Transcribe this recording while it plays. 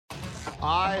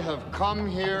I have come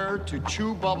here to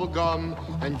chew bubblegum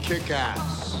and kick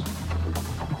ass.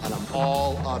 And I'm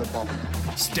all out of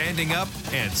bubblegum. Standing up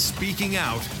and speaking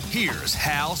out, here's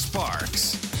Hal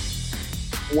Sparks.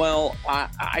 Well,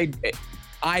 I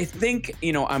think,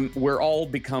 you know, have we all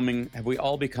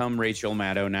become Rachel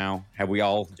Maddow now? Have we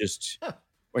all just,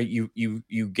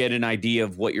 you get an idea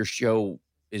of what your show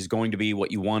is going to be,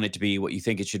 what you want it to be, what you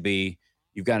think it should be.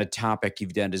 You've got a topic,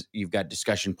 you've got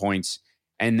discussion points,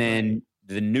 and then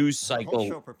the news cycle. Whole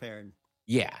show prepared.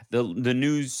 Yeah, the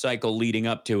news cycle leading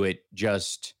up to it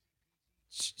just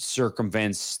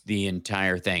circumvents the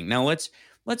entire thing. Now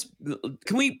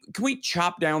can we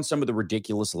chop down some of the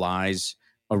ridiculous lies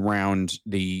around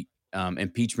the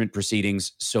impeachment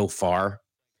proceedings so far?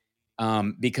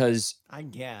 Because I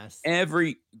guess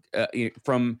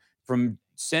from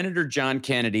Senator John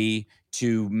Kennedy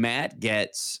to Matt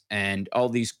Gaetz and all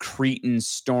these cretins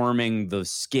storming the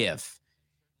skiff,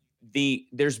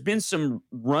 there's been some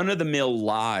run-of-the-mill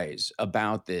lies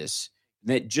about this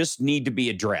that just need to be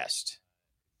addressed.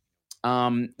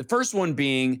 The first one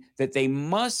being that they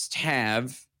must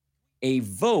have a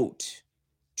vote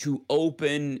to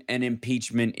open an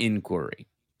impeachment inquiry.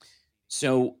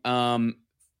 So,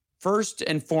 first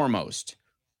and foremost,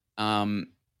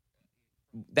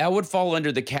 that would fall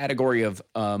under the category of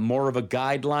more of a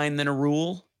guideline than a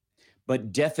rule,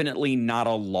 but definitely not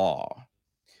a law,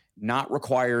 not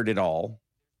required at all.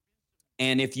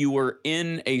 And if you were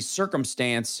in a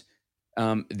circumstance,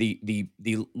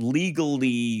 the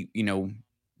legally,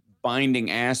 binding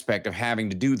aspect of having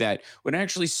to do that would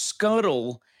actually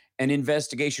scuttle an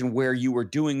investigation where you were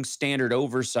doing standard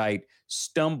oversight,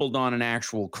 stumbled on an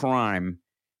actual crime,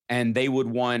 and they would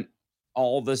want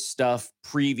all the stuff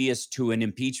previous to an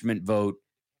impeachment vote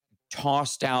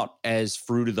tossed out as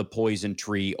fruit of the poison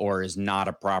tree or as not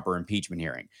a proper impeachment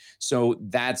hearing. So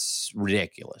that's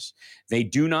ridiculous. They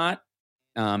do not,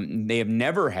 they have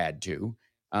never had to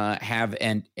have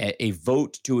a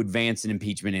vote to advance an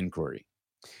impeachment inquiry.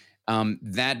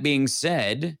 That being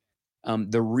said,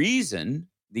 the reason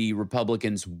the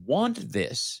Republicans want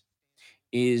this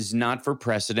is not for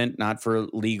precedent, not for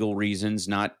legal reasons,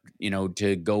 not,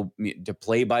 to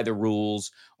play by the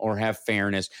rules or have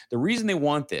fairness. The reason they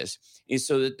want this is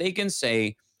so that they can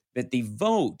say that the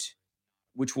vote,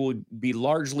 which will be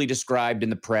largely described in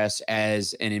the press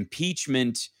as an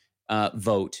impeachment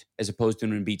vote, as opposed to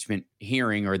an impeachment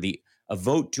hearing, or a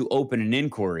vote to open an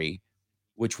inquiry,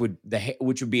 which would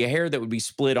be a hair that would be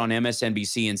split on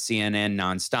MSNBC and CNN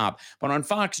nonstop. But on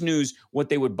Fox News, what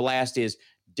they would blast is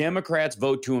Democrats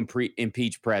vote to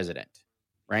impeach president,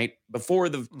 right? Before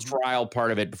the trial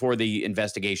part of it, before the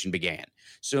investigation began.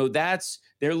 So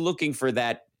they're looking for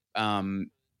that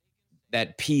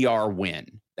PR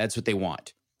win. That's what they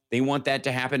want. They want that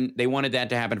to happen. They wanted that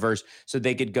to happen first so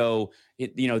they could go,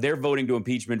 they're voting to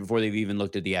impeachment before they've even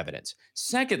looked at the evidence.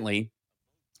 Secondly,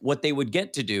 what they would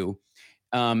get to do,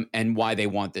 and why they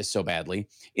want this so badly,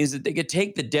 is that they could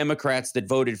take the Democrats that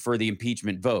voted for the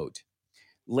impeachment vote,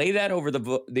 lay that over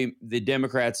the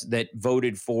Democrats that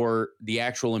voted for the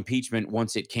actual impeachment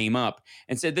once it came up,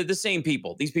 and said that the same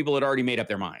people, these people had already made up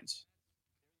their minds,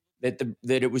 that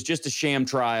it was just a sham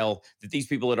trial, that these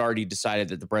people had already decided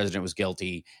that the president was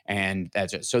guilty, and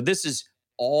that's it. So this is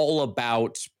all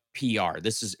about PR.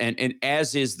 This is and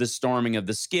as is the storming of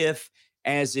the skiff,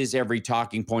 as is every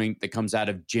talking point that comes out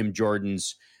of Jim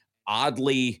Jordan's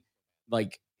oddly,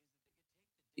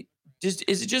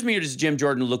 is it just me, or does Jim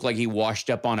Jordan look like he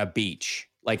washed up on a beach,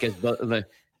 like as the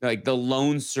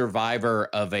lone survivor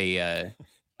of a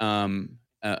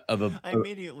I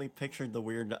immediately pictured the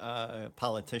weird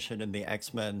politician in the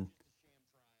X-Men.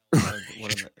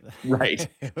 Right.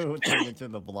 Who turned into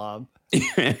the Blob.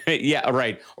 Yeah,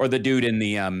 right. Or the dude in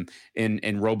the in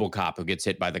RoboCop who gets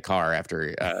hit by the car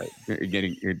after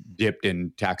getting dipped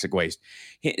in toxic waste.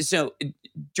 So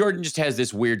Jordan just has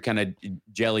this weird kind of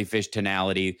jellyfish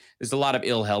tonality. There's a lot of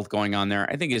ill health going on there.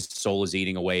 I think his soul is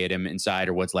eating away at him inside,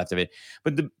 or what's left of it.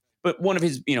 But one of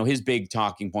his his big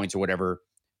talking points or whatever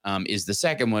is the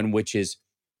second one, which is,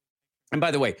 and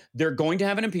by the way, they're going to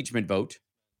have an impeachment vote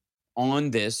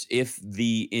on this if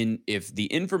the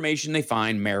information they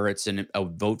find merits a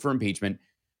vote for impeachment.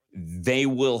 They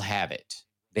will have it.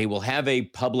 They will have a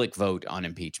public vote on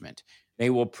impeachment. They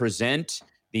will present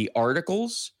the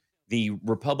articles. The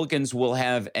Republicans will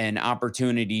have an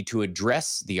opportunity to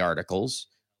address the articles,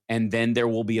 and then there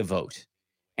will be a vote.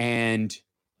 And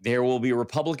there will be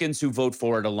Republicans who vote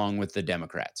for it along with the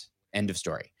Democrats. End of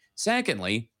story.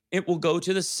 Secondly, it will go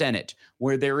to the Senate,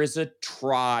 where there is a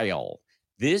trial.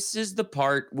 This is the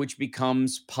part which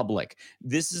becomes public.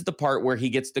 This is the part where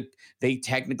they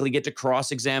technically get to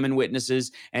cross-examine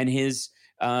witnesses, and his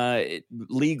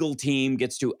legal team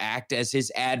gets to act as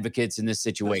his advocates in this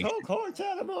situation. This whole court's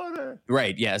out of order.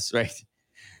 Right. Yes. Right.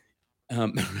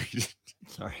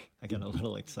 Sorry, I got a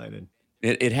little excited.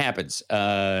 It happens.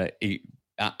 It's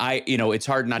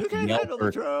hard not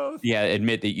to yell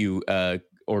admit that you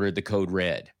ordered the code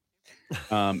red.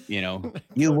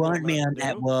 You want me on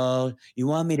that wall. You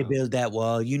want me to build that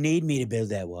wall. You need me to build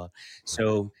that wall.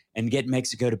 So, and get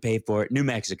Mexico to pay for it. New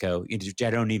Mexico, which I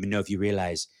don't even know if you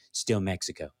realize, still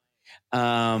Mexico.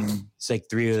 It's like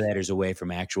 3 letters away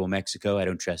from actual Mexico. I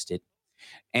don't trust it.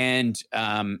 And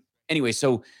anyway,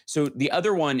 so the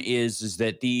other one is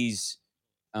that these,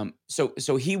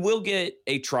 so he will get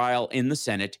a trial in the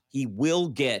Senate. He will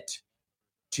get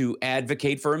to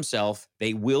advocate for himself.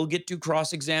 They will get to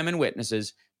cross-examine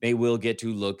witnesses. They will get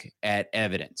to look at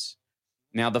evidence.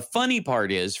 Now, the funny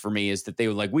part is, for me, is that they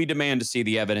were like, we demand to see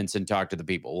the evidence and talk to the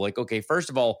people. Like, okay, first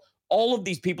of all of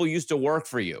these people used to work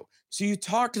for you. So you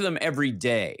talk to them every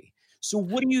day. So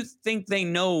what do you think they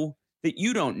know that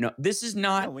you don't know? This is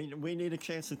not... No, we need a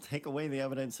chance to take away the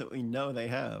evidence that we know they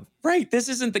have. Right. This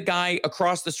isn't the guy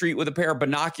across the street with a pair of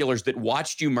binoculars that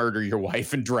watched you murder your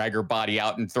wife and drag her body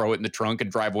out and throw it in the trunk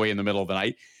and drive away in the middle of the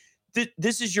night.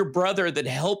 This is your brother that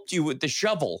helped you with the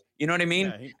shovel. You know what I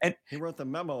mean? Yeah, he wrote the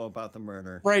memo about the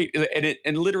murder. Right.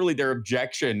 And literally their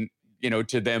objection,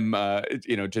 to them,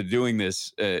 to doing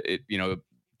this,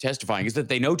 testifying is that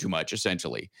they know too much,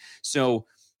 essentially. So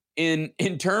in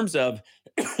terms of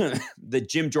the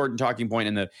Jim Jordan talking point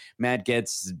and the Matt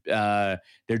Gaetz,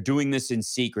 they're doing this in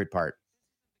secret part.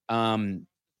 The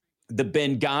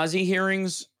Benghazi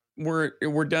hearings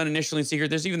were done initially in secret.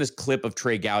 There's even this clip of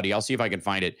Trey Gowdy. I'll see if I can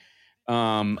find it,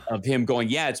 of him going,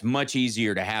 yeah, it's much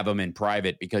easier to have them in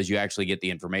private because you actually get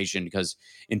the information, because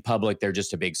in public, they're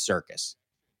just a big circus,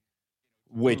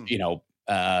 which,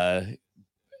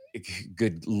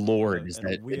 good Lord, is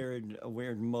that a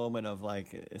weird moment of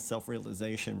like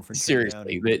self-realization for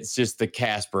seriously. It's just the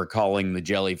Casper calling the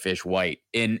jellyfish white.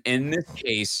 In this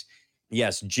case,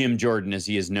 yes, Jim Jordan, as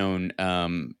he is known,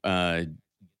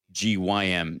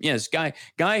 GYM. Yes,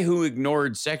 guy who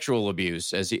ignored sexual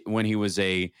abuse when he was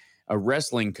a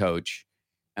wrestling coach,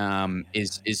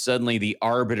 is suddenly the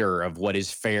arbiter of what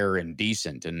is fair and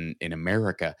decent in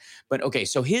America. But okay,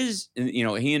 so he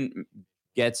and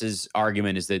Gaetz's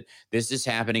argument is that this is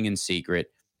happening in secret,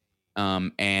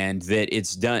 and that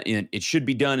it's done. It should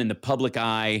be done in the public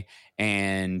eye,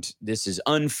 and this is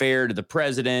unfair to the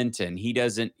president, and he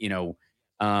doesn't.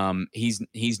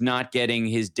 He's not getting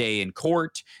his day in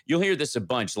court. You'll hear this a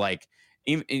bunch. Like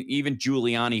even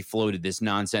Giuliani floated this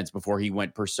nonsense before he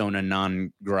went persona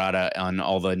non grata on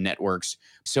all the networks.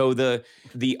 So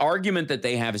the argument that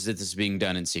they have is that this is being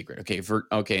done in secret.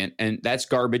 And that's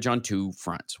garbage on two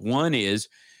fronts. One is,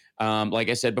 like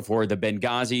I said before, the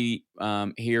Benghazi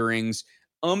hearings,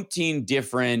 umpteen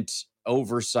different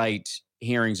oversight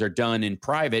hearings are done in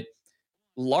private,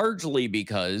 largely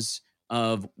because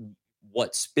of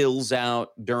what spills out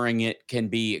during it can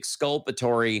be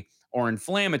exculpatory or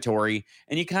inflammatory,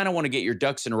 and you kind of want to get your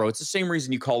ducks in a row. It's the same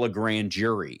reason you call a grand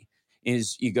jury,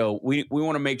 is you go, we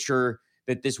want to make sure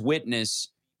that this witness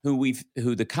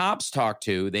who the cops talked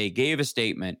to, they gave a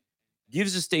statement,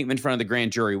 gives a statement in front of the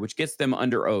grand jury, which gets them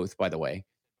under oath, by the way.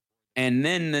 And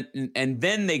then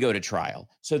they go to trial,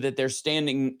 so that they're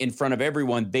standing in front of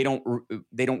everyone. They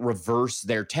don't reverse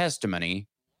their testimony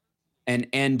and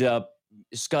end up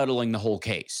scuttling the whole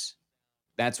case.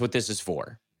 That's what this is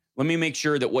for. Let me make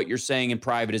sure that what you're saying in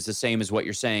private is the same as what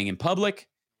you're saying in public,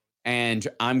 and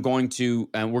we're going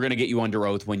to get you under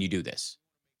oath when you do this.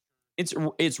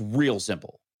 It's real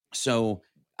simple. So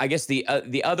I guess the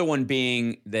other one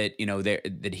being that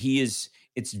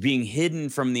it's being hidden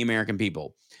from the American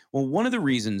people. Well, one of the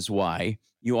reasons why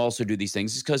you also do these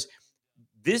things is because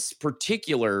this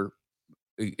particular,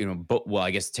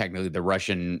 I guess technically the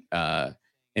Russian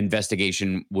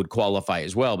investigation would qualify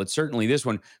as well, but certainly this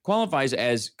one qualifies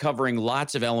as covering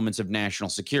lots of elements of national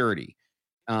security.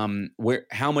 Where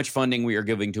how much funding we are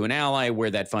giving to an ally, where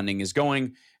that funding is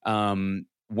going, when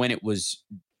it was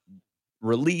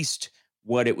released,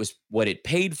 what it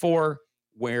paid for,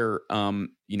 where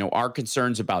our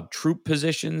concerns about troop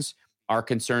positions, our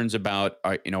concerns about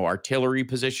artillery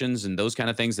positions and those kind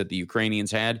of things that the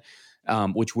Ukrainians had,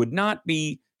 which would not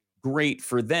be great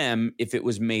for them if it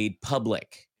was made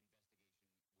public,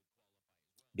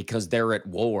 because they're at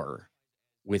war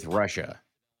with Russia,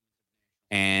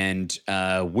 and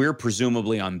we're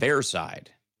presumably on their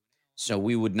side. So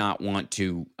we would not want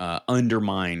to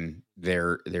undermine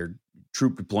their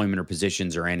troop deployment or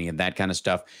positions or any of that kind of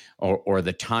stuff, or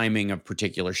the timing of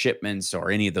particular shipments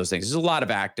or any of those things. There's a lot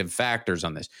of active factors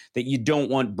on this that you don't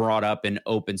want brought up in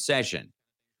open session.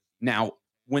 Now,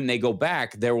 when they go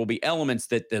back, there will be elements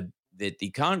that the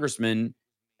congressmen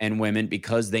and women,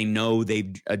 because they know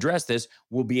they've addressed this,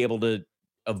 will be able to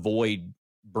avoid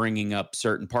bringing up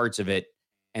certain parts of it,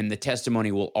 and the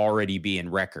testimony will already be in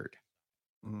record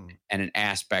and an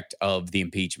aspect of the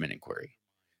impeachment inquiry.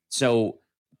 So,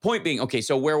 point being, okay,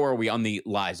 so where were we on the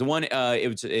lies? The one,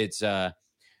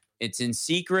 it's in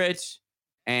secret,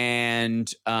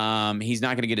 and he's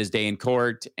not going to get his day in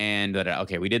court, and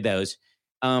okay, we did those.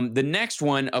 The next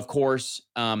one, of course,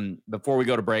 before we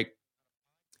go to break,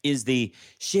 is the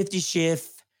Shifty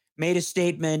Schiff made a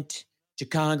statement to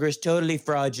Congress, totally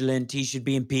fraudulent. He should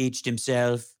be impeached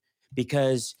himself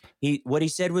because what he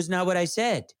said was not what I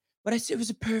said. What I said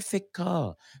was a perfect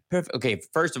call. Perfect. Okay,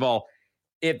 first of all,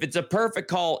 if it's a perfect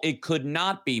call, it could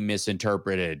not be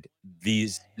misinterpreted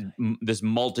this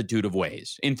multitude of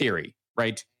ways, in theory,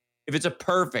 right? If it's a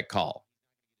perfect call,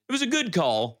 it was a good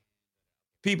call.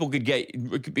 People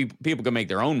could make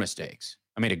their own mistakes.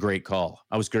 I made a great call.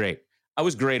 I was great. I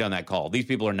was great on that call. These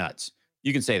people are nuts.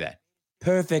 You can say that.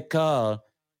 Perfect call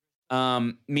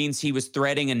means he was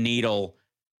threading a needle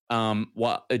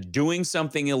while doing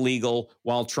something illegal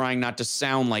while trying not to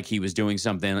sound like he was doing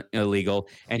something illegal.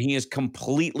 And he is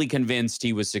completely convinced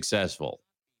he was successful.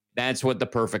 That's what the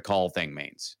perfect call thing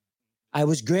means. I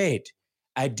was great.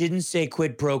 I didn't say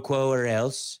quid pro quo or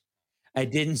else. I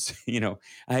didn't,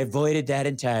 I avoided that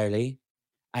entirely.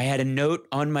 I had a note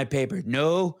on my paper.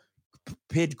 No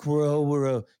quid pro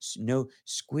row. No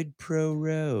squid pro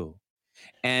row.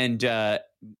 And,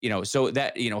 so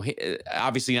that,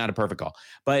 obviously not a perfect call,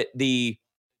 but the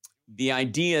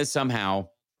idea somehow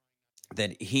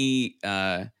that he,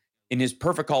 in his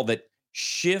perfect call, that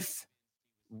Schiff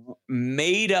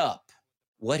made up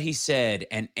what he said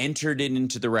and entered it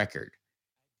into the record.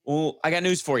 Well, I got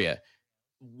news for you.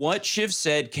 What Schiff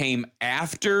said came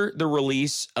after the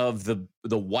release of the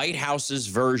White House's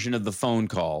version of the phone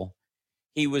call.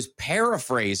 He was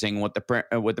paraphrasing what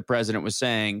the president was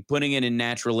saying, putting it in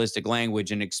naturalistic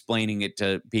language and explaining it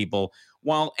to people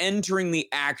while entering the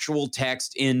actual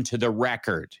text into the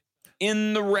record.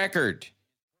 In the record,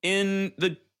 in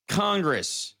the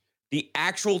Congress, the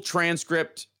actual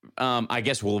transcript, I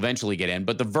guess we'll eventually get in,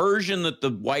 but the version that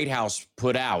the White House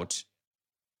put out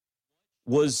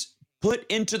was put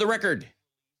into the record.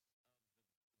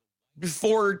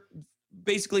 Before,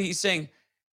 basically, he's saying,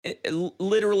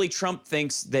 literally, Trump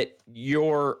thinks that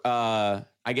you're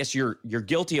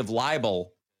guilty of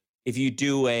libel if you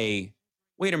do wait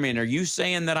a minute, are you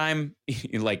saying that I'm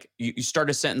like, you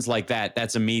start a sentence like that,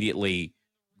 that's immediately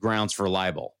grounds for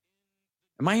libel.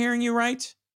 Am I hearing you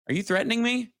right? Are you threatening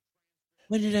me?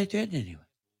 When did I threaten anyone?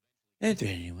 I didn't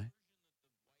threaten anyone.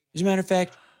 As a matter of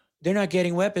fact, they're not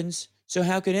getting weapons, so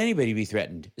how could anybody be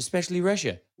threatened, especially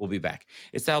Russia? We'll be back.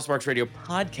 It's the Hal Sparks Radio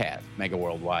podcast, mega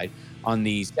worldwide, on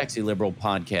the Sexy Liberal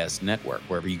Podcast Network,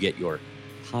 wherever you get your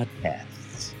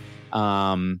podcasts.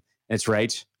 That's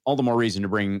right. All the more reason to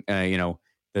bring, the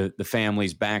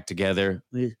families back together.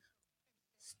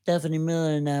 Stephanie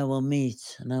Miller and I will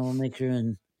meet, and I will make her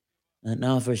an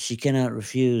offer she cannot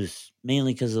refuse,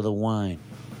 mainly because of the wine.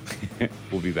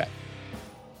 We'll be back.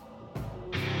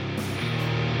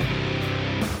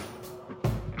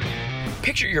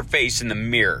 Picture your face in the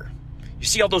mirror. You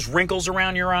see all those wrinkles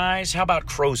around your eyes? How about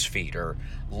crow's feet or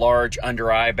large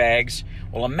under-eye bags?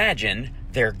 Well, imagine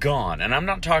they're gone. And I'm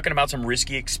not talking about some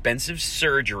risky, expensive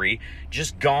surgery,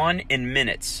 just gone in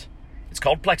minutes. It's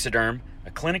called Plexiderm,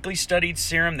 a clinically studied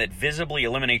serum that visibly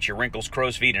eliminates your wrinkles,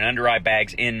 crow's feet, and under-eye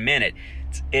bags in minutes.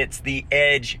 It's the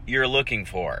edge you're looking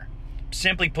for.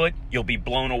 Simply put, you'll be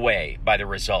blown away by the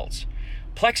results.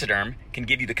 Plexiderm can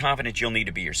give you the confidence you'll need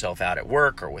to be yourself out at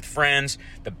work or with friends.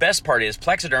 The best part is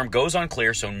Plexiderm goes on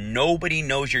clear so nobody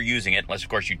knows you're using it, unless, of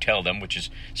course, you tell them, which is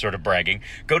sort of bragging.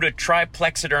 Go to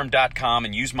tryplexiderm.com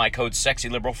and use my code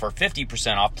SEXYLIBERAL for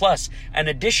 50% off, plus an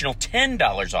additional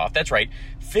 $10 off. That's right,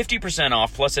 50%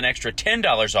 off plus an extra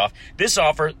 $10 off. This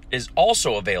offer is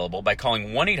also available by calling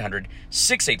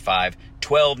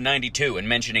 1-800-685-1292 and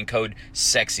mentioning code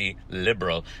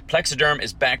SEXYLIBERAL. Plexiderm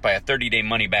is backed by a 30-day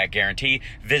money-back guarantee.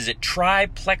 Visit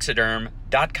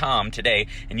tryplexiderm.com today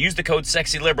and use the code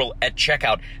SEXYLIBERAL at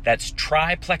checkout. That's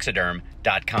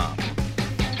tryplexiderm.com.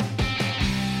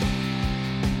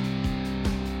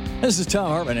 This is Tom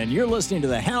Hartman, and you're listening to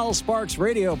the Hal Sparks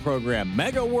radio program,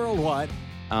 Mega Worldwide.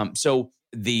 So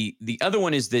the other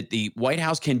one is that the White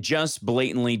House can just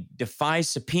blatantly defy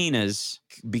subpoenas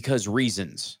because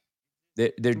reasons.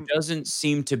 There doesn't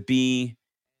seem to be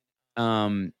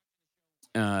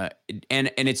and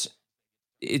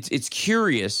it's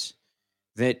curious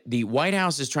that the White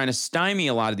House is trying to stymie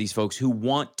a lot of these folks who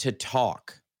want to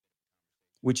talk,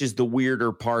 which is the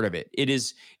weirder part of it. It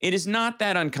is not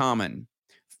that uncommon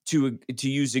to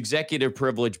use executive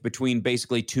privilege between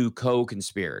basically two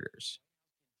co-conspirators.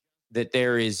 That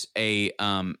there is it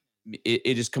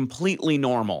is completely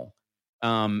normal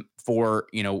for,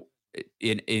 in a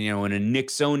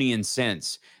Nixonian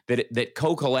sense that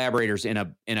co-collaborators in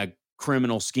a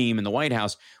criminal scheme in the White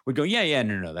House would go,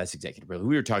 no, that's executive privilege.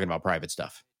 We were talking about private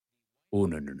stuff. Oh,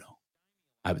 no.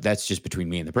 That's just between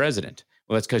me and the president.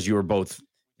 Well, that's because you were both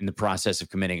in the process of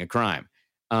committing a crime.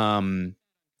 The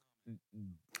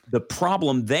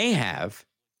problem they have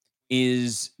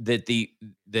is that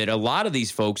that a lot of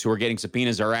these folks who are getting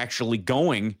subpoenas are actually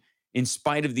going in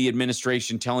spite of the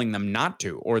administration telling them not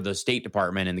to, or the State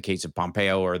Department in the case of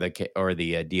Pompeo or the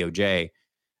DOJ.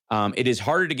 It is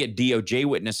harder to get DOJ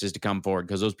witnesses to come forward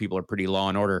because those people are pretty law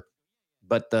and order.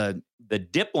 But the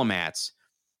diplomats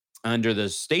under the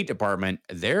State Department,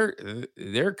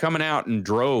 they're coming out in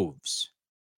droves.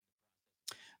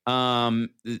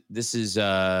 This is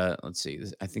let's see.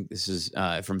 I think this is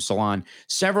from Salon.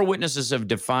 Several witnesses have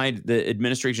defied the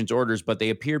administration's orders, but they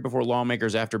appeared before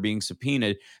lawmakers after being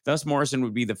subpoenaed. Thus, Morrison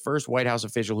would be the first White House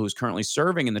official who is currently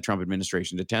serving in the Trump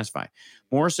administration to testify.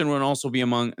 Morrison would also be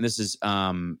among. This is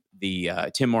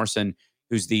Tim Morrison,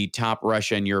 who's the top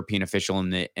Russia and European official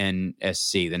in the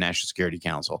NSC, the National Security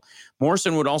Council.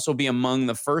 Morrison would also be among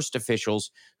the first officials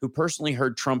who personally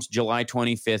heard Trump's July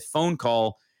 25th phone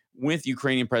call with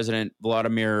Ukrainian President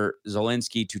Volodymyr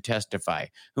Zelensky to testify,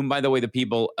 whom, by the way, the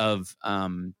people of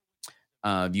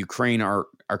Ukraine are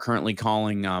currently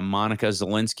calling Monica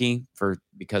Zelensky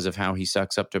because of how he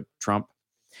sucks up to Trump.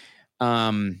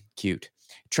 Cute.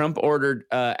 Trump ordered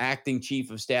acting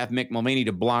chief of staff Mick Mulvaney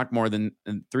to block more than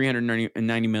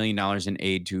 $390 million in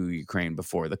aid to Ukraine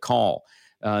before the call.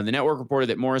 The network reported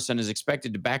that Morrison is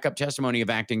expected to back up testimony of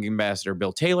acting Ambassador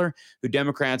Bill Taylor, who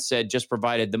Democrats said just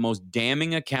provided the most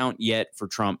damning account yet for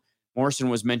Trump. Morrison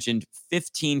was mentioned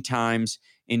 15 times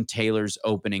in Taylor's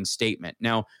opening statement.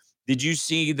 Now, did you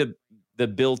see the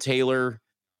Bill Taylor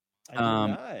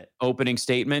opening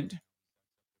statement?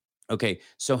 Okay,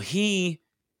 so he,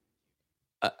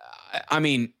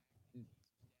 I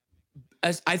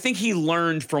think he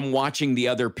learned from watching the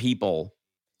other people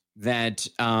that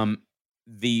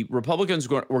the Republicans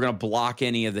were going to block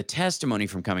any of the testimony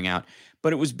from coming out,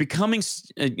 but it was becoming,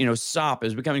 SOP. It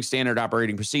was becoming standard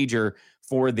operating procedure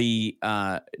for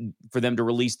them to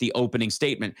release the opening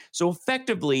statement. So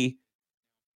effectively,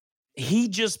 he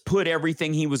just put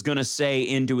everything he was going to say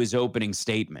into his opening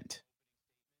statement.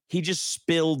 He just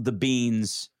spilled the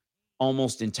beans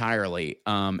almost entirely.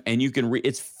 And you can read,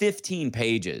 it's 15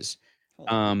 pages.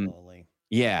 Holy.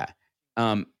 Yeah.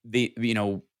 And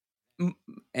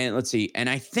let's see. And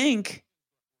I think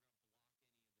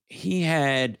he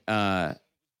had, I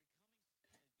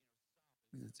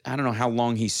don't know how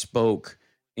long he spoke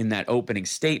in that opening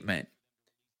statement,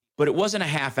 but it wasn't a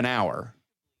half an hour.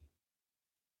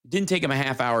 It didn't take him a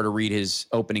half hour to read his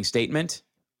opening statement.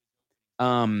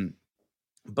 But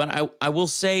I will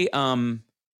say, and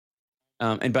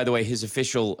by the way, his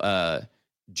official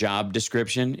job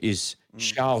description is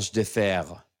charge d'affaires,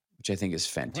 which I think is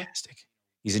fantastic.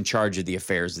 He's in charge of the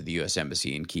affairs of the U.S.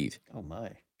 Embassy in Kyiv. Oh my!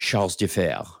 Charles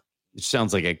d'affaires, which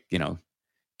sounds like a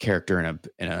character in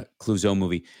a Clouseau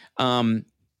movie.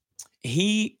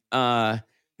 He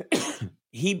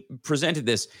presented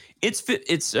this.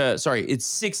 It's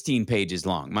 16 pages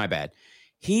long. My bad.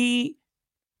 He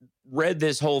read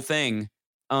this whole thing,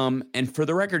 and for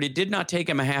the record, it did not take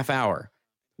him a half hour,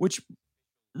 which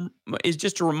is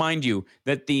just to remind you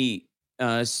that the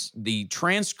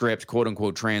transcript, quote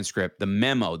unquote transcript, the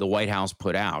memo the White House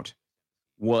put out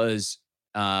was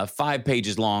 5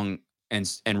 pages long and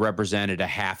represented a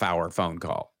half hour phone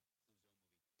call.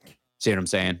 See what I'm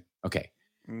saying? Okay.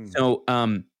 So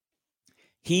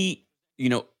he,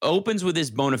 opens with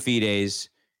his bona fides.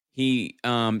 He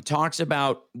talks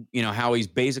about, how he's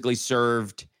basically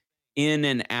served in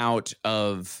and out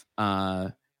of,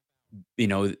 the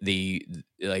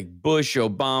Bush,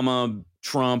 Obama,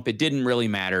 Trump. It didn't really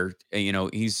matter.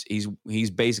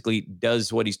 He's basically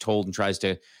does what he's told and tries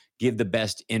to give the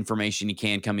best information he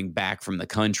can coming back from the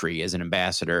country as an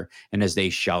ambassador and as a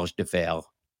charge d'affaires.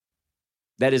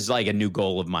 That is like a new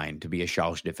goal of mine, to be a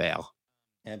charge d'affaires.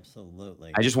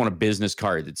 Absolutely. I just want a business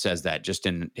card that says that, just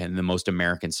in the most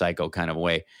American Psycho kind of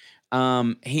way.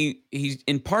 He's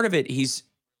in part of it. He's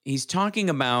talking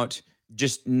about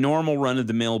just normal run of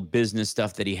the mill business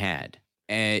stuff that he had.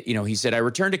 And, he said, I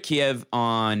returned to Kiev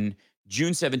on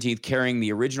June 17th, carrying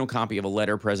the original copy of a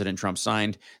letter President Trump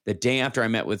signed the day after I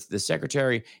met with the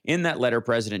secretary. In that letter,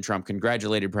 President Trump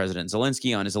congratulated President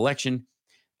Zelensky on his election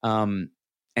and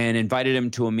invited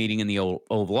him to a meeting in the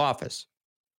Oval Office.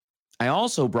 I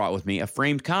also brought with me a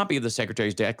framed copy of the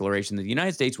secretary's declaration that the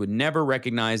United States would never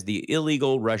recognize the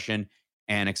illegal Russian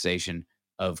annexation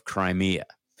of Crimea.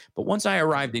 But once I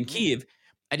arrived in Kyiv,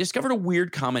 I discovered a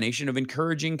weird combination of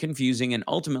encouraging, confusing, and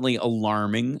ultimately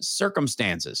alarming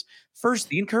circumstances. First,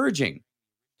 the encouraging.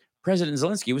 President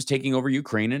Zelensky was taking over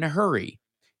Ukraine in a hurry.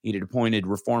 He had appointed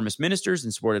reformist ministers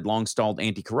and supported long-stalled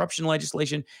anti-corruption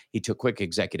legislation. He took quick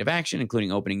executive action,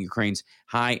 including opening Ukraine's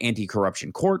high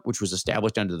anti-corruption court, which was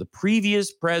established under the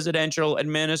previous presidential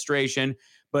administration,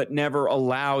 but never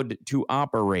allowed to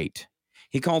operate.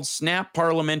 He called snap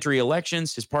parliamentary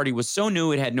elections. His party was so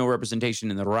new it had no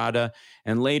representation in the Rada,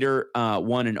 and later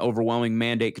won an overwhelming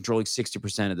mandate controlling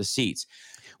 60% of the seats.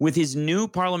 With his new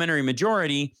parliamentary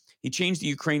majority, he changed the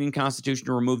Ukrainian constitution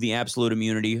to remove the absolute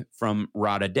immunity from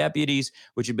Rada deputies,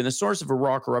 which had been the source of a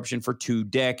raw corruption for 2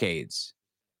 decades.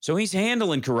 So he's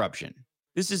handling corruption.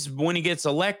 This is when he gets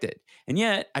elected. And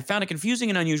yet, I found a confusing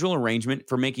and unusual arrangement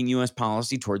for making U.S.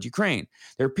 policy towards Ukraine.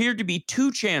 There appeared to be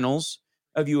 2 channels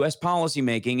of U.S.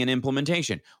 policymaking and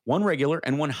implementation, one regular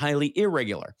and one highly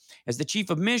irregular. As the chief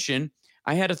of mission,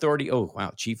 I had authority. Oh,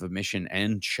 wow. Chief of mission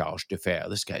and charge d'affaires.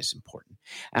 This guy's important.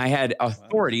 I had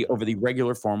authority over the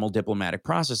regular formal diplomatic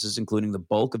processes, including the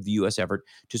bulk of the U.S. effort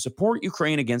to support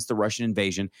Ukraine against the Russian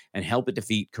invasion and help it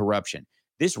defeat corruption.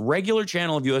 This regular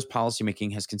channel of U.S.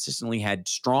 policymaking has consistently had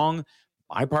strong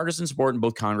bipartisan support in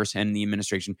both Congress and the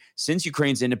administration since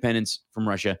Ukraine's independence from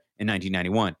Russia in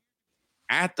 1991.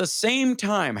 At the same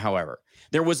time, however,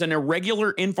 there was an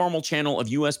irregular, informal channel of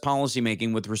U.S.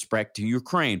 policymaking with respect to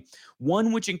Ukraine,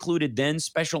 one which included then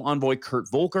Special Envoy Kurt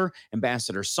Volker,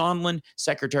 Ambassador Sondland,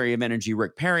 Secretary of Energy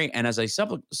Rick Perry, and as I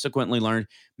subsequently learned,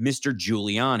 Mr.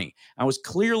 Giuliani. I was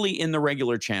clearly in the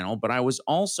regular channel, but I was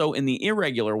also in the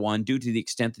irregular one due to the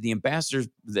extent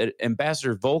that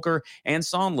Ambassador Volker and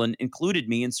Sondland included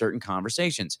me in certain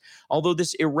conversations. Although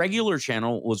this irregular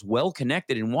channel was well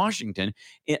connected in Washington,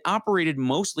 it operated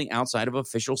mostly outside of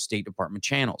official State Department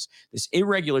channels. This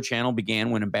irregular channel began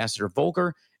when Ambassador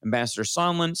Volker, Ambassador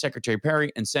Sondland, Secretary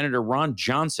Perry, and Senator Ron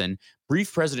Johnson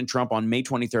briefed President Trump on May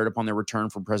 23rd upon their return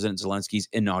from President Zelensky's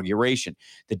inauguration.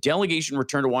 The delegation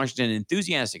returned to Washington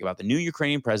enthusiastic about the new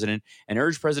Ukrainian president and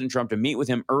urged President Trump to meet with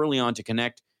him early on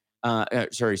to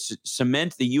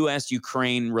cement the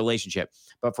U.S.-Ukraine relationship.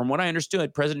 But from what I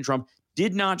understood, President Trump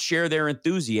did not share their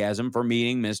enthusiasm for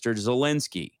meeting Mr.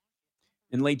 Zelensky.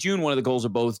 In late June, one of the goals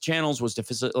of both channels was to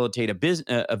facilitate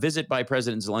a visit by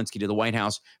President Zelensky to the White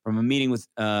House for a meeting with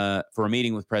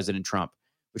President Trump,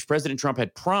 which President Trump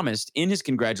had promised in his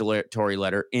congratulatory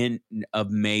letter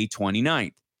of May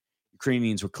 29th.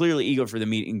 Ukrainians were clearly eager for the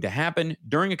meeting to happen.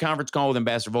 During a conference call with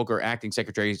Ambassador Volker, Acting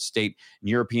Secretary of State and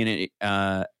European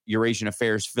Eurasian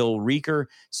Affairs Phil Rieker,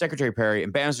 Secretary Perry,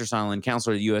 Ambassador Sondland,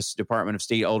 Counselor of the U.S. Department of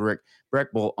State Ulrich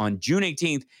Brechbuhl, on June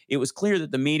 18th, it was clear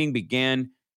that the meeting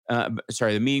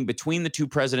the meeting between the two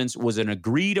presidents was an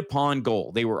agreed upon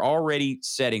goal. They were already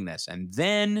setting this.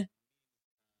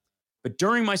 But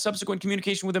during my subsequent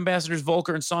communication with Ambassadors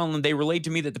Volker and Sondland, they relayed to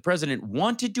me that the president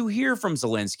wanted to hear from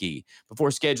Zelensky before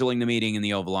scheduling the meeting in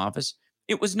the Oval Office.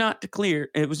 It was not clear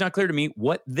to me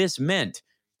what this meant.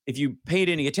 If you paid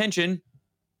any attention,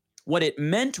 what it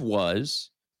meant was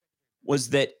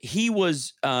that he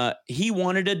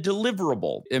wanted a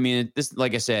deliverable. I mean, this,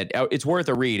 like I said, it's worth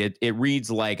a read. It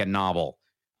reads like a novel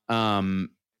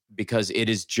because it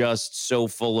is just so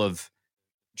full of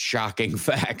shocking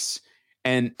facts.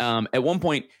 And at one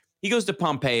point, he goes to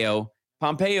Pompeo.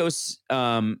 Pompeo's,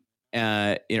 he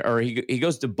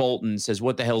goes to Bolton, says,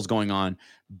 "What the hell's going on?"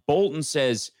 Bolton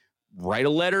says, "Write a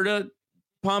letter to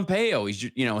Pompeo. He's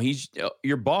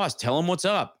your boss. Tell him what's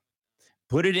up.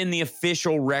 Put it in the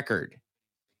official record."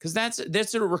 Because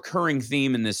that's a recurring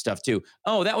theme in this stuff too.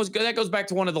 Oh, that was good. That goes back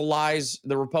to one of the lies,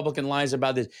 the Republican lies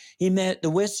about this. He met the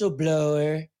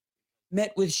whistleblower,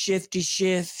 met with Shifty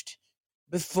Shift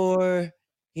before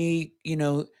he,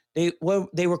 they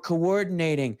were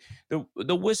coordinating. The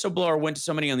whistleblower went to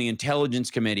somebody on the intelligence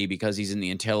committee because he's in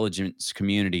the intelligence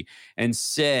community and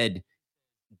said,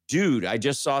 "Dude, I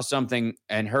just saw something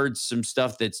and heard some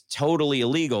stuff that's totally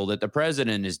illegal that the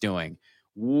president is doing.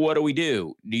 What do we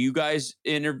do? Do you guys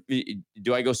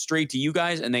do I go straight to you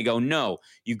guys?" And they go, "No,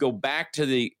 you go back to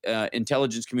the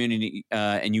intelligence community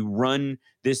and you run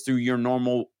this through your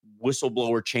normal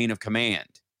whistleblower chain of command.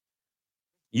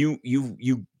 You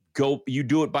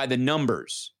do it by the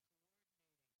numbers."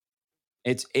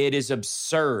 It is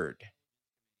absurd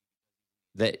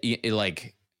that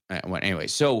anyway,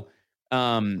 so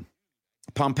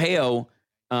Pompeo,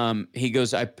 he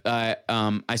goes, I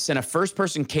sent a first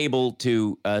person cable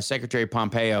to Secretary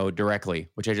Pompeo directly,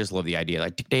 which I just love the idea.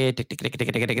 Like,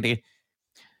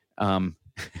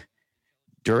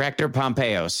 Director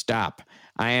Pompeo, stop.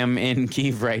 I am in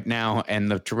Kyiv right now,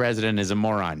 and the president is a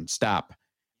moron. Stop.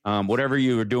 Whatever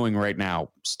you are doing right now,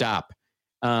 stop.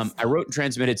 I wrote and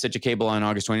transmitted such a cable on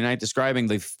August 29th describing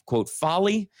the, quote,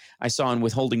 folly I saw in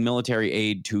withholding military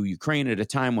aid to Ukraine at a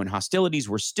time when hostilities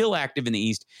were still active in the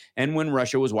East and when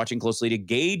Russia was watching closely to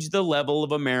gauge the level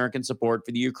of American support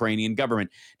for the Ukrainian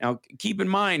government. Now, keep in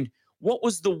mind, what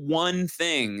was the one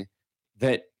thing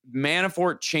that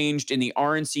Manafort changed in the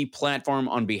RNC platform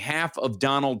on behalf of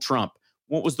Donald Trump?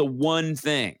 What was the one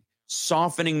thing?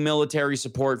 Softening military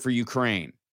support for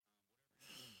Ukraine.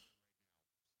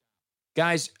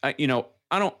 Guys, I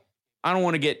don't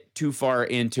want to get too far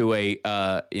into a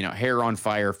hair on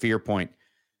fire fear point,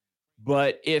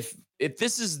 but if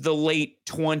this is the late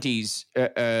 20s,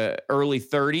 early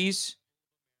 30s,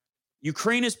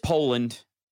 Ukraine is Poland,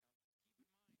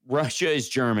 Russia is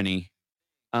Germany,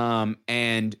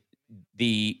 and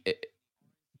the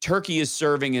Turkey is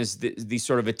serving as the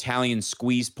sort of Italian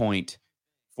squeeze point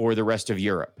for the rest of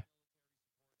Europe.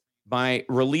 By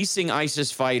releasing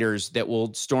ISIS fighters that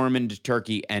will storm into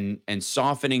Turkey and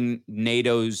softening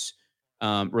NATO's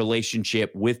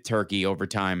relationship with Turkey over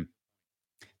time,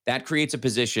 that creates a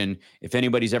position, if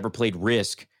anybody's ever played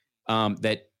Risk,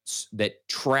 that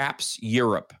traps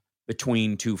Europe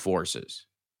between two forces.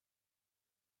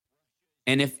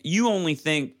 And if you only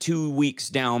think 2 weeks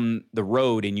down the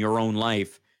road in your own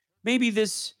life, maybe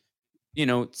this,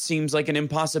 seems like an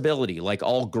impossibility, like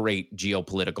all great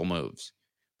geopolitical moves.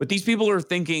 But these people are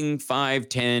thinking 5,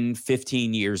 10,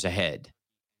 15 years ahead.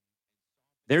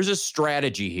 There's a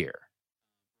strategy here.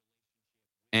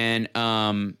 And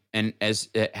as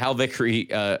Hal Vickery,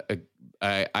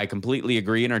 I completely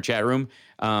agree in our chat room.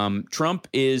 Trump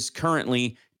is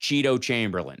currently Cheeto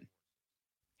Chamberlain.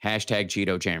 Hashtag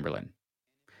Cheeto Chamberlain.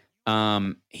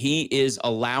 He is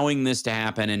allowing this to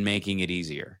happen and making it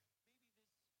easier.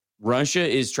 Russia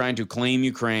is trying to claim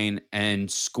Ukraine and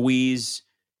squeeze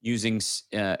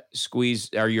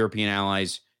our European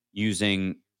allies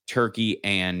using Turkey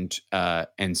and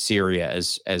Syria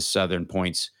as southern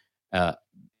points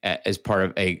as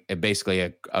part of basically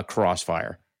a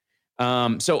crossfire.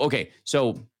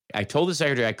 So I told the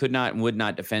secretary I could not and would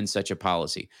not defend such a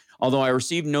policy. Although I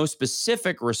received no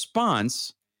specific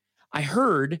response, I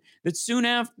heard that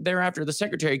soon thereafter the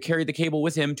secretary carried the cable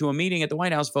with him to a meeting at the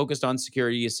White House focused on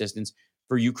security assistance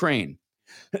for Ukraine.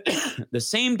 The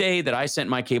same day that I sent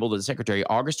my cable to the secretary,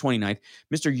 August 29th,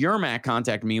 Mr. Yermak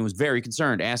contacted me and was very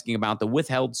concerned, asking about the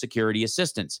withheld security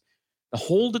assistance. The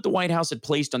hold that the White House had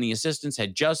placed on the assistance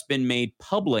had just been made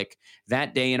public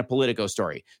that day in a Politico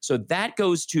story. So that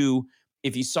goes to,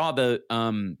 if you saw did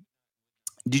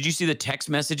you see the text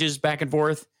messages back and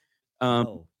forth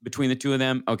between the two of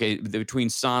them? Okay, between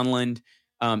Sondland.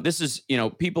 This is,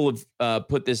 people have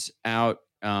put this out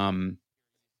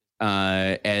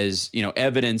as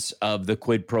evidence of the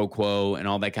quid pro quo and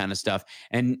all that kind of stuff.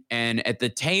 And at the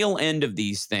tail end of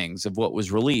these things, of what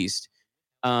was released,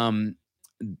 Trump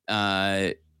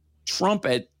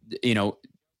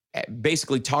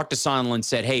basically talked to Sondland,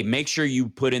 said, "Hey, make sure you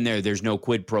put in there's no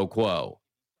quid pro quo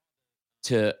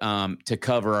to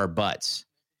cover our butts."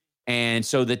 And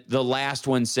so the last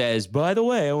one says, "By the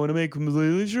way, I want to make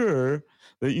completely sure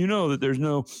that that there's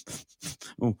no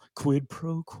quid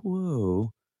pro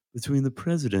quo between the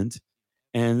president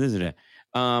and this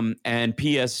and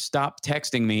P.S. stop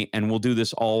texting me and we'll do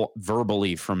this all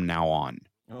verbally from now on."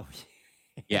 Oh,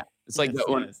 yeah. It's like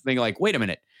thing like, wait a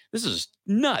minute, this is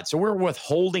nuts. So we're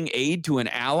withholding aid to an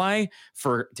ally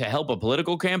to help a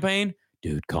political campaign?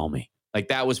 Dude, call me. Like,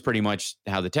 that was pretty much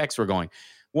how the texts were going.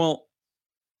 Well,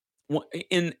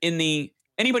 in the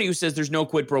anybody who says there's no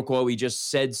quid pro quo, he just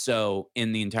said so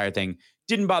in the entire thing,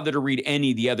 didn't bother to read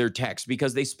any of the other texts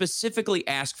because they specifically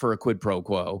ask for a quid pro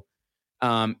quo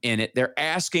in it. They're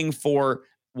asking for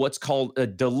what's called a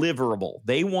deliverable.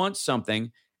 They want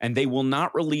something, and they will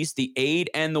not release the aid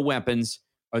and the weapons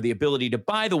or the ability to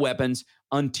buy the weapons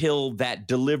until that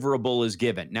deliverable is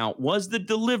given. Now, was the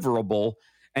deliverable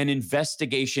an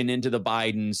investigation into the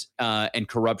Bidens and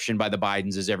corruption by the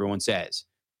Bidens, as everyone says?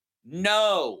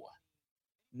 No.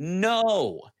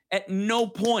 At no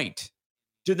point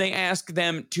do they ask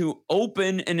them to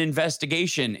open an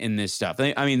investigation in this stuff.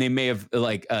 They may have,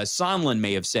 Sondland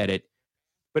may have said it,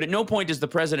 but at no point does the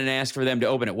president ask for them to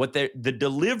open it. The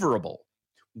deliverable,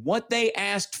 what they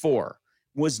asked for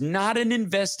was not an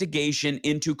investigation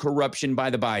into corruption by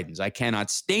the Bidens. I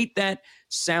cannot state that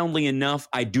soundly enough.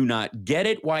 I do not get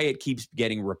it, why it keeps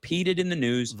getting repeated in the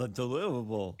news. The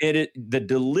deliverable. The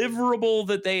deliverable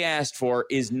that they asked for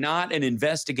is not an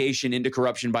investigation into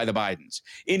corruption by the Bidens.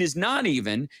 It is not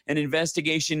even an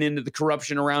investigation into the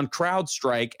corruption around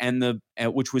CrowdStrike and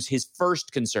which was his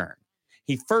first concern.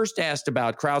 He first asked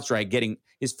about CrowdStrike.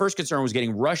 His first concern was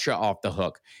getting Russia off the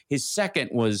hook. His second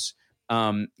was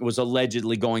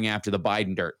allegedly going after the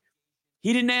Biden dirt.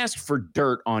 He didn't ask for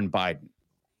dirt on Biden.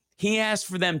 He asked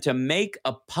for them to make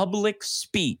a public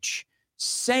speech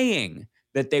saying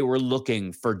that they were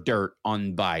looking for dirt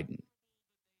on Biden.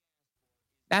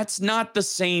 That's not the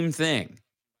same thing.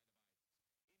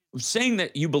 Saying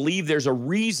that you believe there's a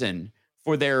reason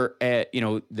for their,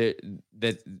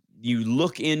 that you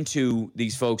look into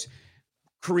these folks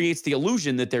creates the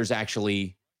illusion that there's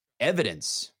actually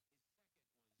evidence,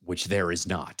 which there is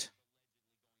not.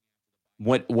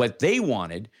 What they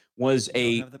wanted was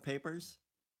They don't have the papers?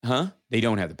 They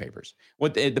don't have the papers.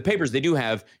 What the papers they do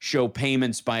have show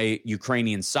payments by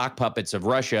Ukrainian sock puppets of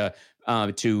Russia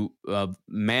to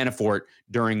Manafort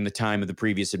during the time of the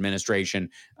previous administration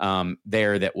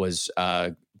that was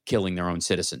killing their own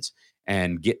citizens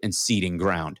and ceding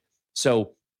ground.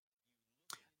 So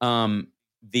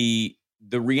the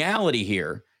reality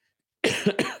here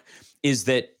is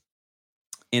that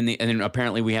and then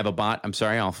apparently we have a bot. I'm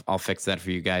sorry, I'll fix that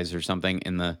for you guys or something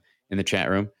in the chat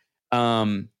room.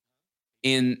 The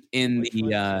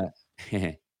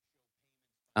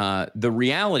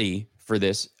reality for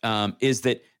this is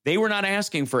that they were not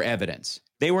asking for evidence.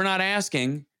 They were not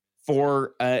asking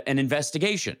for an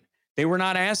investigation. They were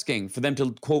not asking for them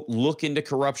to, quote, look into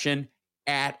corruption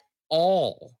at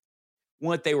all.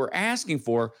 What they were asking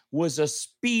for was a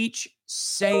speech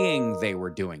saying they were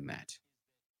doing that.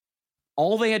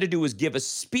 All they had to do was give a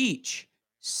speech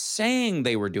saying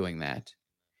they were doing that,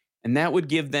 and that would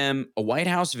give them a White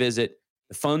House visit,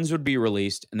 the funds would be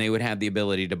released, and they would have the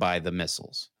ability to buy the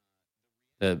missiles,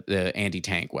 the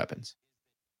anti-tank weapons.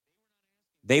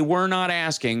 They were not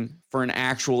asking for an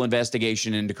actual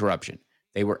investigation into corruption.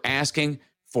 They were asking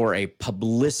for a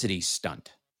publicity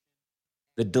stunt.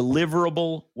 The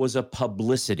deliverable was a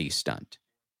publicity stunt.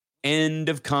 End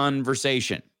of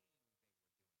conversation.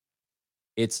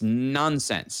 It's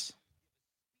nonsense.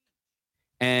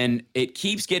 And it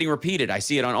keeps getting repeated. I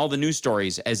see it on all the news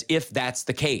stories as if that's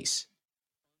the case.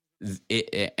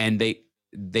 And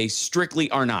they strictly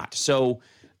are not. So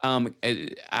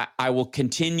I will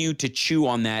continue to chew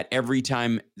on that every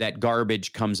time that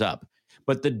garbage comes up.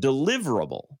 But the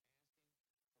deliverable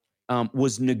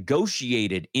was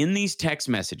negotiated in these text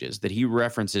messages that he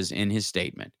references in his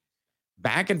statement,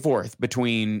 back and forth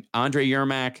between Andre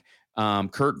Yermak,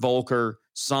 Kurt Volker,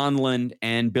 Sondland,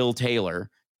 and Bill Taylor.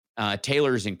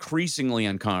 Taylor is increasingly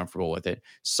uncomfortable with it.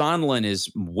 Sondland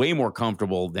is way more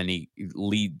comfortable than he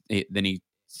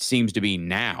seems to be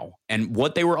now. And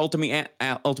what they were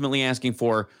ultimately asking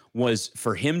for was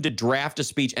for him to draft a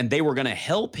speech, and they were going to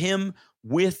help him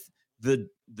with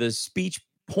the speech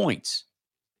points.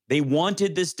 They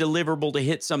wanted this deliverable to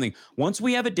hit something. Once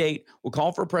we have a date, we'll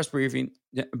call for a press briefing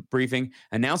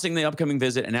announcing the upcoming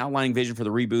visit and outlining vision for the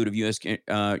reboot of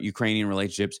U.S.-Ukrainian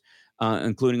relationships,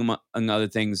 including, among other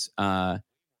things,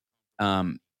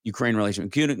 Ukraine relations,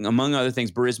 including, among other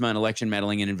things, Burisma and election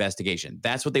meddling and investigation.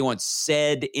 That's what they want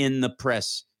said in the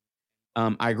press.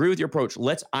 I agree with your approach.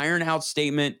 Let's iron out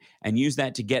statement and use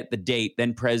that to get the date.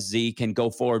 Then Prez Z can go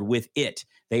forward with it.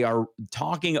 They are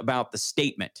talking about the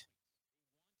statement.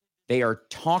 They are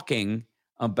talking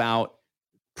about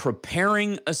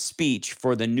preparing a speech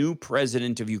for the new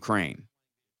president of Ukraine.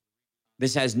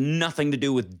 This has nothing to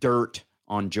do with dirt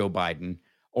on Joe Biden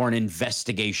or an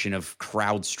investigation of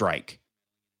CrowdStrike,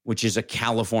 which is a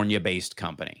California-based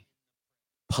company,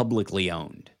 publicly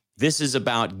owned. This is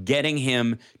about getting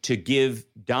him to give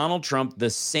Donald Trump the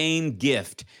same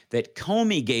gift that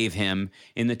Comey gave him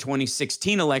in the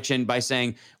 2016 election by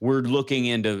saying, we're looking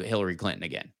into Hillary Clinton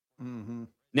again. Mm-hmm.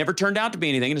 Never turned out to be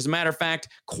anything. And as a matter of fact,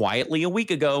 quietly a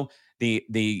week ago,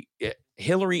 the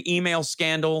Hillary email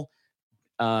scandal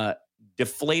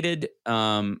deflated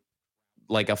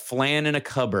like a flan in a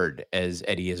cupboard, as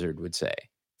Eddie Izzard would say.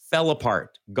 Fell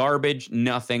apart. Garbage,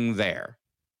 nothing there.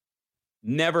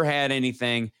 Never had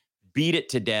anything. Beat it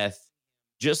to death,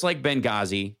 just like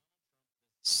Benghazi,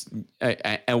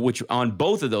 which on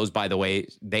both of those, by the way,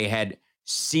 they had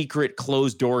secret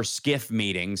closed-door skiff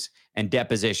meetings and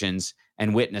depositions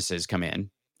and witnesses come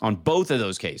in on both of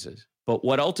those cases. But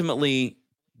what ultimately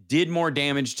did more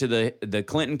damage to the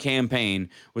Clinton campaign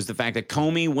was the fact that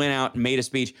Comey went out and made a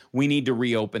speech. We need to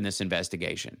reopen this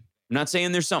investigation. I'm not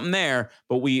saying there's something there,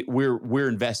 but we're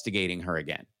investigating her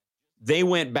again. They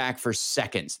went back for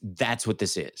seconds. That's what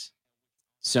this is.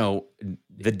 So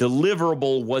the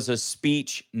deliverable was a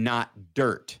speech, not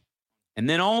dirt. And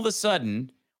then all of a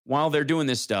sudden, while they're doing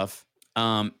this stuff,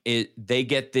 they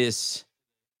get this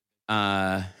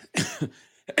on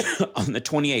the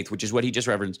 28th, which is what he just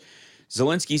referenced.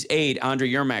 Zelensky's aide,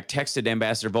 Andriy Yermak, texted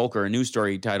Ambassador Volker a news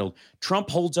story titled, "Trump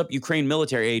holds up Ukraine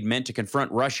military aid meant to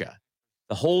confront Russia.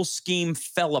 The whole scheme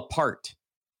fell apart.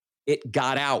 It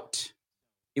got out.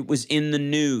 It was in the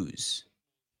news."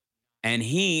 And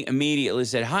he immediately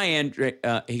said, "Hi, Andrei."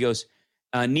 He goes,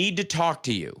 "Need to talk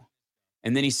to you."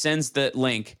 And then he sends the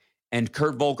link, and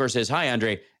Kurt Volker says, "Hi,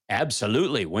 Andrei.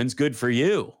 Absolutely. When's good for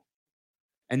you?"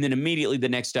 And then immediately the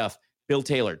next stuff, Bill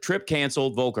Taylor, trip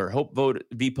canceled. Volker, hope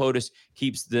V. POTUS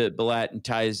keeps the Balat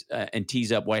and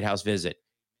tees up White House visit.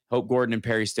 Hope Gordon and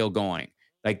Perry still going.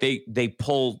 Like they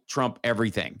pull Trump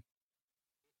everything.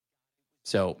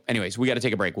 So anyways, we got to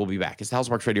take a break. We'll be back. It's the Hal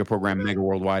Sparks radio program, Mega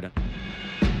Worldwide.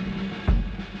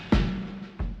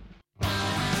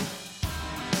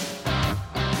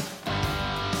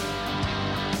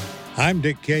 I'm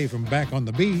Dick Kay from Back on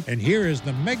the Beat, and here is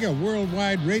the Mega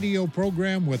Worldwide radio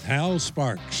program with Hal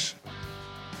Sparks.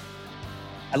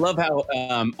 I love how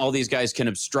all these guys can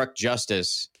obstruct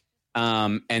justice,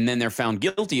 and then they're found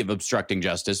guilty of obstructing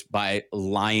justice by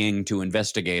lying to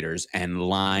investigators and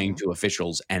lying to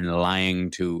officials and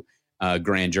lying to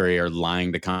grand jury or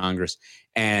lying to Congress.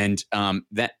 And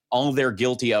that all they're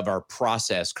guilty of are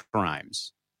process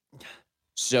crimes.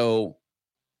 So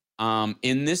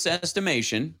in this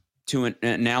estimation, to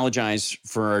analogize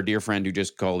for our dear friend who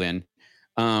just called in,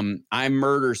 I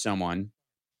murder someone.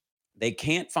 They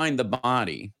can't find the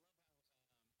body,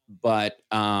 but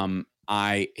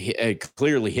I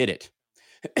clearly hid it.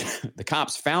 The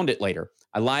cops found it later.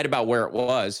 I lied about where it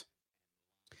was,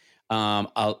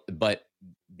 but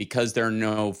because there are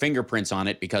no fingerprints on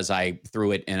it, because I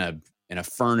threw it in a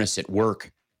furnace at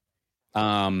work,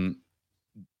 all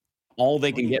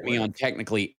they can get me on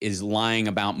technically is lying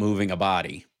about moving a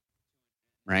body.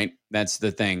 Right? That's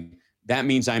the thing. That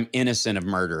means I'm innocent of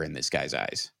murder in this guy's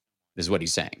eyes, is what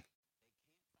he's saying.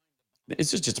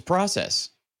 It's just a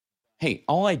process. Hey,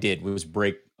 all I did was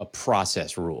break a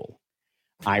process rule.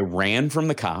 I ran from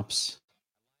the cops.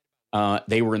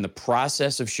 They were in the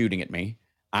process of shooting at me.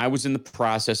 I was in the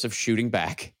process of shooting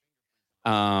back.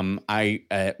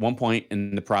 At one point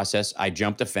in the process, I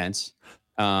jumped a fence.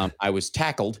 I was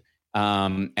tackled.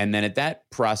 And then at that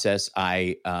process,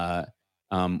 I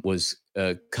was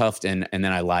cuffed and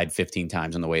then I lied 15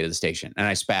 times on the way to the station and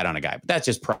I spat on a guy, but that's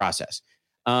just process.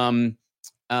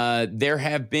 There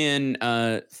have been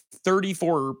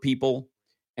 34 people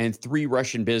and 3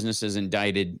 Russian businesses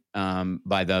indicted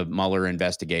by the Mueller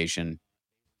investigation,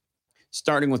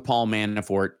 starting with Paul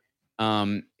Manafort.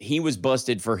 He was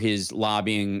busted for his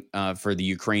lobbying for the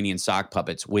Ukrainian sock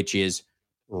puppets, which is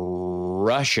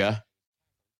Russia.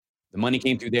 The money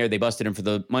came through there. They busted him for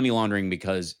the money laundering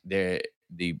because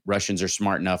the Russians are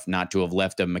smart enough not to have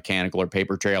left a mechanical or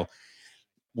paper trail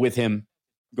with him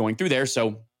going through there.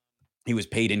 So he was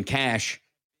paid in cash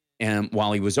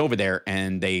while he was over there,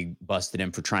 and they busted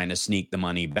him for trying to sneak the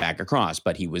money back across.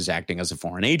 But he was acting as a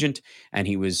foreign agent, and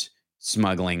he was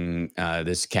smuggling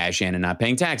this cash in and not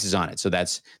paying taxes on it. So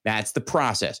that's the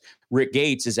process. Rick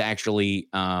Gates is actually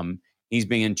he's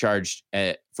being charged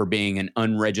for being an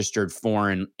unregistered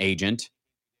foreign agent,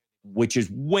 which is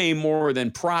way more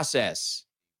than process.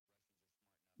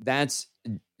 That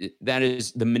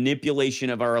is the manipulation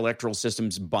of our electoral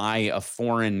systems by a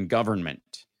foreign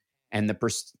government and the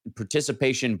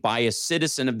participation by a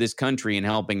citizen of this country in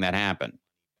helping that happen.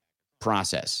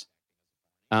 Process.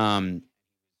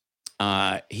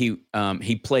 He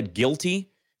pled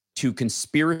guilty to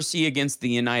conspiracy against the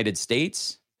United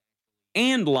States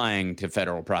and lying to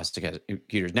federal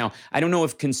prosecutors. Now, I don't know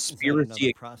if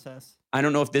conspiracy process. I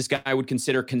don't know if this guy would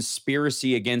consider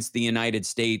conspiracy against the United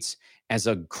States as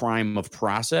a crime of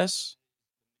process,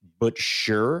 but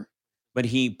sure. But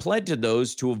he pled to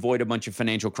those to avoid a bunch of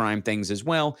financial crime things as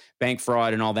well, bank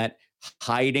fraud and all that,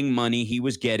 hiding money he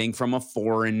was getting from a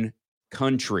foreign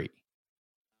country.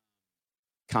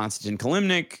 Konstantin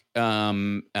Kilimnik,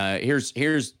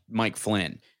 here's Mike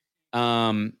Flynn.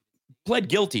 Pled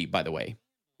guilty, by the way,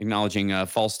 acknowledging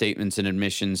false statements and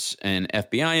admissions in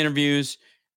FBI interviews,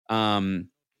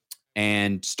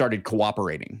 and started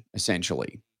cooperating,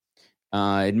 essentially.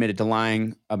 Admitted to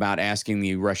lying about asking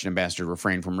the Russian ambassador to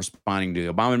refrain from responding to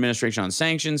the Obama administration on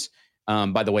sanctions.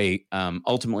 By the way,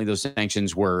 ultimately those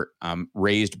sanctions were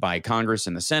raised by Congress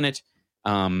and the Senate,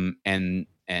 and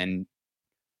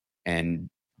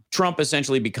Trump,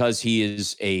 essentially, because he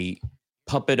is a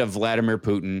puppet of Vladimir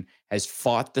Putin, has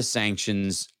fought the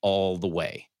sanctions all the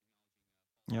way.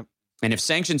 Yep. And if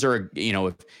sanctions are,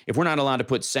 if we're not allowed to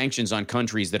put sanctions on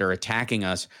countries that are attacking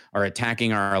us or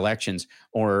attacking our elections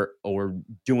or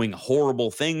doing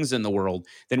horrible things in the world,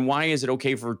 then why is it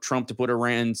okay for Trump to put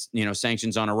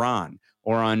sanctions on Iran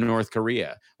or on North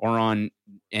Korea or on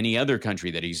any other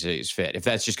country that he sees fit? If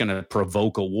that's just going to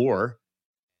provoke a war,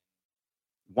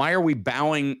 why are we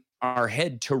bowing our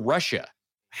head to Russia?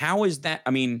 How is that?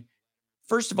 I mean,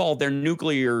 first of all, their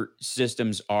nuclear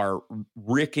systems are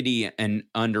rickety and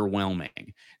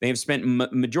underwhelming. They have spent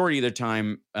majority of their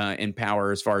time in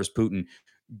power, as far as Putin,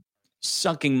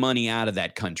 sucking money out of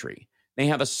that country. They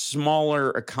have a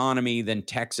smaller economy than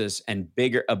Texas and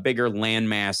a bigger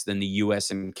landmass than the U.S.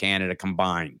 and Canada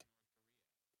combined.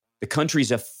 The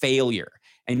country's a failure.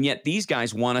 And yet these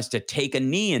guys want us to take a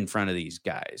knee in front of these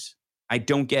guys. I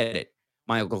don't get it.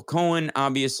 Michael Cohen,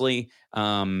 obviously,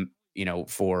 he'll say,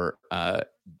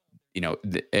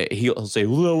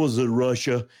 well, that was in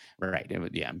Russia. Right.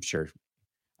 Yeah, I'm sure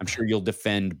you'll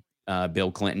defend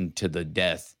Bill Clinton to the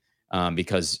death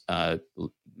because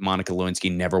Monica Lewinsky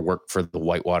never worked for the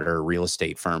Whitewater real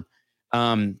estate firm.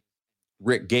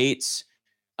 Rick Gates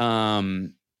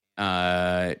also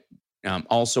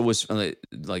was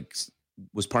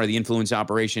part of the influence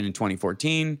operation in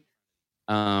 2014.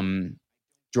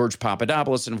 George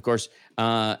Papadopoulos, and of course,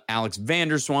 Alex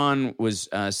Vanderswan was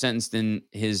sentenced in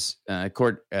his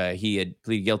court. He had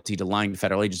pleaded guilty to lying to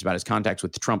federal agents about his contacts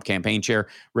with the Trump campaign chair,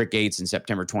 Rick Gates, in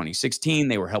September 2016.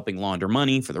 They were helping launder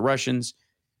money for the Russians.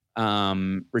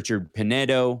 Richard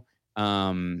Pinedo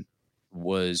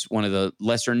was one of the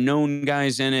lesser known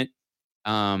guys in it.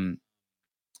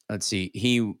 But the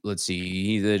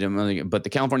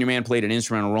California man played an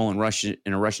instrumental role in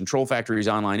a Russian troll factory's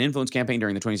online influence campaign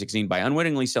during the 2016 by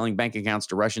unwittingly selling bank accounts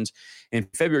to Russians. In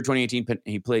February 2018,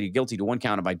 he pleaded guilty to one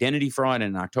count of identity fraud,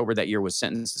 and in October that year was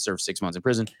sentenced to serve 6 months in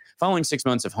prison, following 6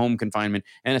 months of home confinement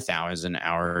and 1,000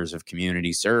 hours of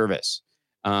community service.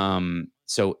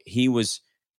 So he was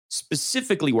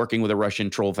specifically working with a Russian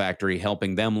troll factory,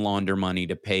 helping them launder money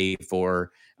to pay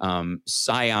for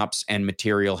psyops and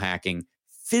material hacking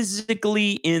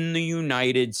physically in the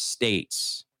United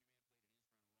States.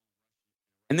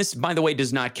 And this, by the way,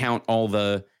 does not count all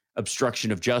the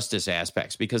obstruction of justice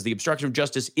aspects, because the obstruction of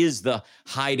justice is the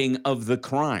hiding of the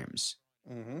crimes.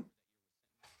 Mm-hmm.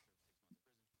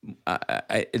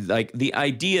 Like the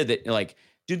idea that, like,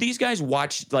 do these guys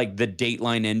watch like the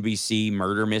Dateline NBC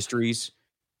murder mysteries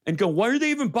and go, why are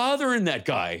they even bothering that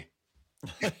guy?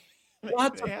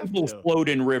 Lots of people float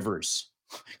in rivers.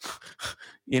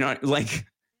 Yeah.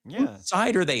 Whose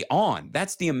side are they on?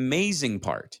 That's the amazing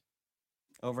part.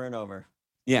 Over and over.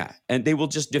 Yeah, and they will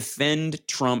just defend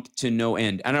Trump to no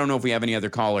end. I don't know if we have any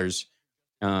other callers.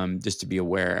 Just to be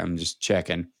aware, I'm just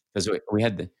checking, because we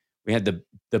had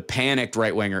the panicked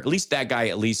right winger. At least that guy.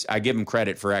 At least I give him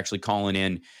credit for actually calling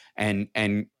in. And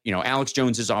Alex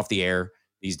Jones is off the air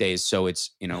these days, so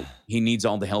it's he needs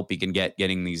all the help he can get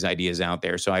getting these ideas out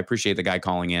there. So I appreciate the guy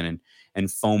calling in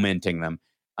and fomenting them.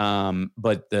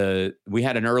 But we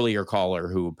had an earlier caller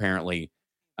who apparently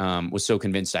was so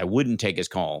convinced I wouldn't take his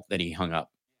call that he hung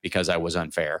up because I was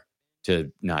unfair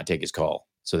to not take his call.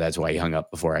 So that's why he hung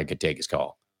up before I could take his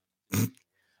call.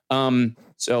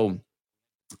 So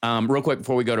real quick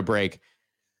before we go to break,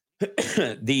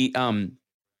 the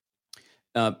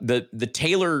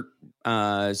Taylor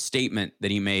statement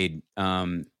that he made,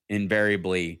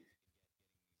 invariably,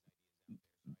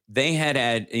 they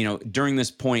had, during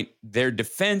this point, their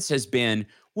defense has been,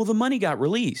 well, the money got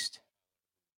released.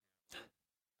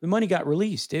 The money got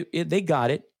released. They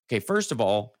got it. Okay, first of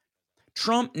all,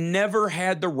 Trump never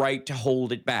had the right to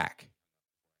hold it back.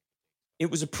 It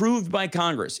was approved by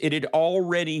Congress. It had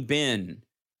already been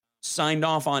signed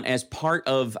off on as part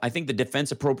of, I think, the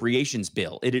Defense Appropriations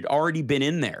Bill. It had already been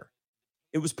in there.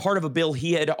 It was part of a bill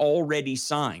he had already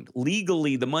signed.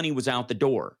 Legally, the money was out the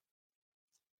door.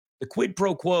 The quid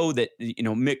pro quo that,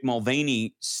 Mick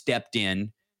Mulvaney stepped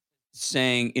in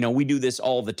saying, we do this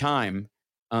all the time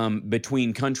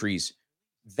between countries.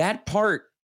 That part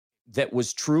that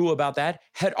was true about that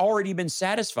had already been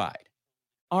satisfied.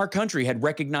 Our country had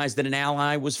recognized that an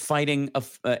ally was fighting a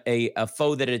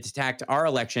foe that had attacked our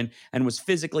election and was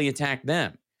physically attacked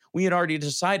them. We had already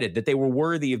decided that they were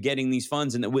worthy of getting these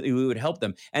funds and that we would help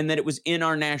them, and that it was in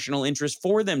our national interest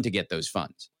for them to get those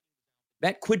funds.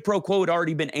 That quid pro quo had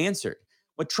already been answered.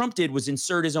 What Trump did was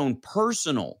insert his own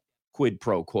personal quid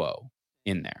pro quo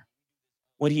in there.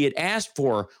 What he had asked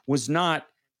for was not,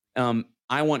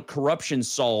 I want corruption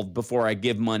solved before I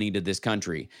give money to this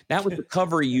country. That was the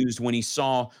cover he used when he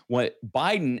saw what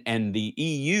Biden and the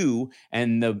EU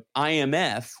and the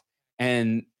IMF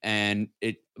and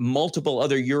multiple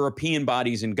other European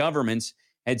bodies and governments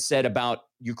had said about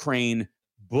Ukraine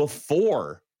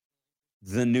before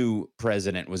the new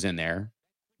president was in there,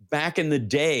 back in the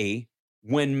day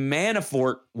when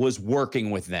Manafort was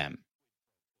working with them.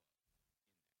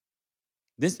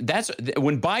 That's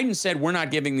when Biden said we're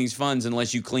not giving these funds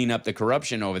unless you clean up the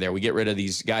corruption over there. We get rid of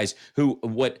these guys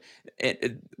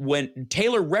when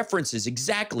Taylor references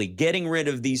exactly getting rid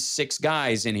of these 6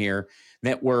 guys in here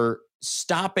that were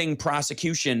stopping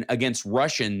prosecution against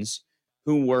Russians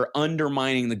who were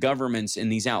undermining the governments in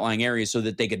these outlying areas so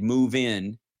that they could move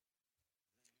in.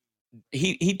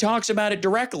 He talks about it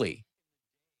directly.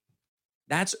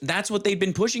 That's what they've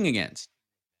been pushing against.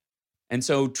 And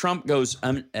so Trump goes,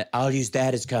 I'll use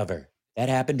that as cover. That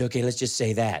happened. Okay, let's just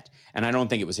say that. And I don't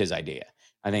think it was his idea.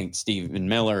 I think Stephen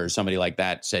Miller or somebody like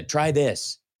that said, try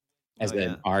this as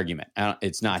an argument.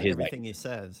 It's not his idea. Everything he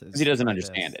says. Because he doesn't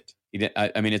understand it.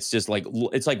 I mean, it's just like,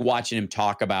 it's like watching him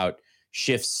talk about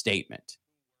Schiff's statement.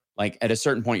 Like at a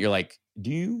certain point, you're like, do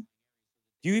you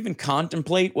even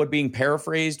contemplate what being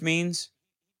paraphrased means?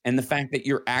 And the fact that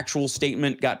your actual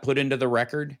statement got put into the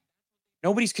record?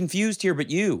 Nobody's confused here but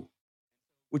you.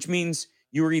 Which means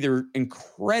you're either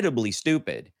incredibly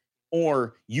stupid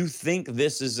or you think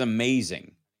this is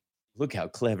amazing. Look how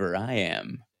clever I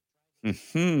am.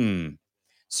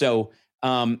 So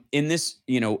in this,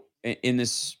 in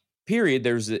this period,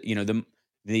 there's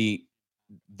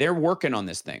they're working on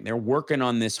this thing. They're working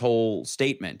on this whole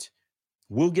statement.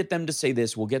 We'll get them to say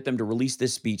this. We'll get them to release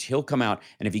this speech. He'll come out.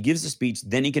 And if he gives the speech,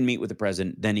 then he can meet with the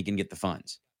president. Then he can get the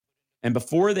funds. And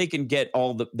before they can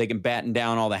they can batten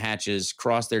down all the hatches,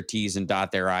 cross their T's and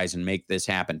dot their I's and make this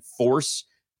happen, force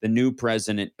the new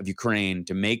president of Ukraine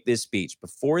to make this speech.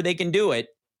 Before they can do it,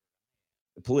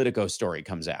 the Politico story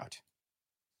comes out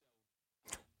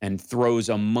and throws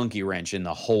a monkey wrench in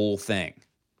the whole thing.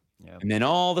 Yep. And then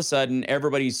all of a sudden,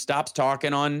 everybody stops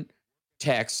talking on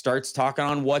text, starts talking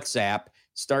on WhatsApp,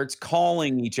 starts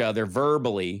calling each other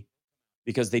verbally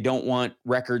because they don't want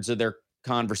records of their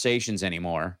conversations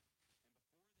anymore.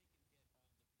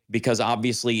 Because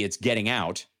obviously it's getting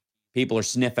out. People are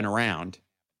sniffing around.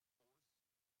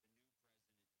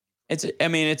 It's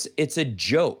a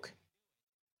joke.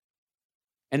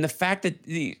 And the fact that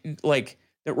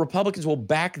that Republicans will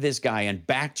back this guy and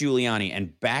back Giuliani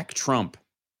and back Trump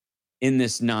in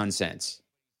this nonsense,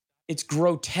 it's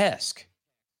grotesque.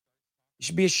 You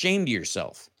should be ashamed of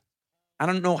yourself. I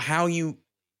don't know how are you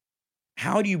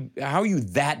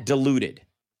that deluded?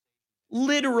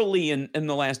 Literally in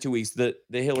the last 2 weeks, the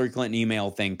Hillary Clinton email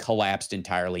thing collapsed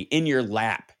entirely in your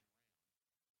lap.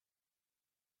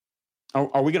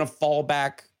 Are we going to fall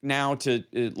back now to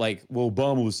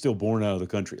Obama was still born out of the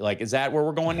country? Like, is that where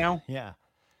we're going now? Yeah.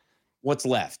 What's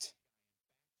left?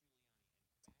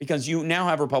 Because you now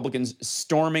have Republicans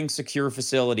storming secure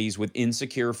facilities with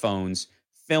insecure phones,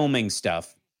 filming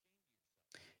stuff.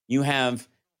 You have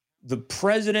the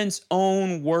president's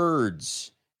own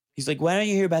words. He's like, why don't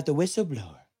you hear about the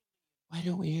whistleblower? Why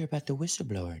don't we hear about the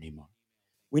whistleblower anymore?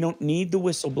 We don't need the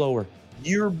whistleblower.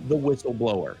 You're the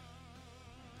whistleblower.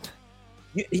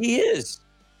 He is.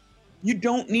 You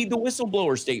don't need the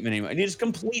whistleblower statement anymore. It is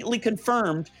completely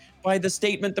confirmed by the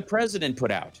statement the president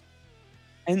put out.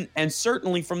 And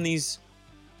certainly from these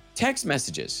text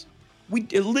messages. We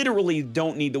literally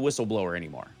don't need the whistleblower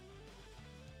anymore.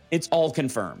 It's all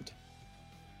confirmed.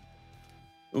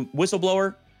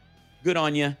 Whistleblower, good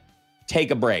on you.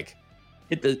 Take a break.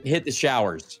 Hit the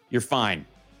showers. You're fine.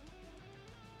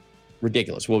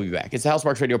 Ridiculous. We'll be back. It's the Hal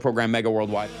Sparks radio program, Mega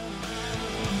Worldwide.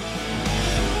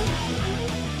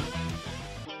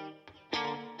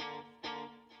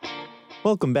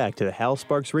 Welcome back to the Hal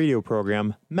Sparks radio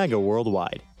program, Mega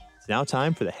Worldwide. It's now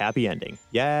time for the happy ending.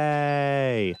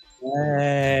 Yay!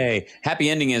 Yay! Happy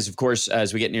ending is, of course,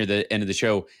 as we get near the end of the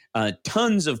show,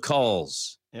 tons of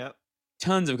calls. Yep.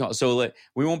 Tons of calls. So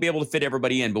we won't be able to fit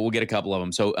everybody in, but we'll get a couple of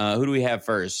them. So who do we have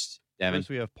first, Devin? First,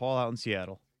 we have Paul out in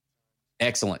Seattle.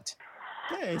 Excellent.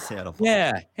 Hey, Seattle.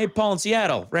 Yeah. Hey, Paul in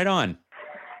Seattle. Right on.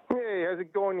 Hey, how's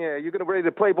it going? Yeah, you gonna ready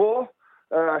to play ball?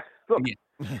 Look,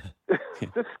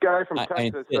 this guy from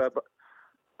Texas.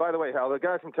 By the way, Hal, the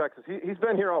guy from Texas, he's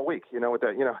been here all week. You know what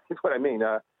I mean.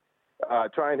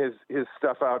 Trying his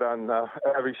stuff out on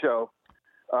every show.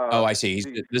 I see.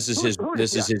 This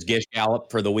is his Gish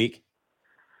Gallop for the week.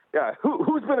 Yeah.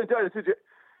 Who's been indicted?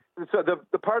 So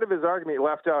the part of his argument he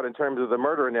left out in terms of the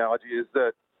murder analogy is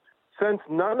that since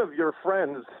none of your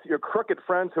friends, your crooked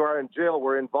friends who are in jail,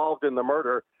 were involved in the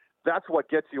murder, that's what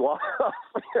gets you off.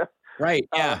 Right.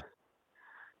 Yeah.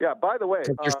 Yeah. By the way,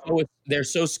 they're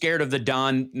so scared of the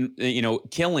Don,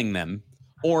 killing them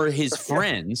or his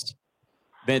friends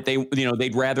that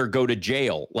they'd rather go to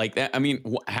jail like that. I mean,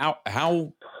 how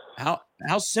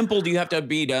simple do you have to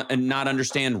be to not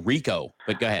understand RICO?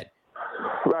 But go ahead.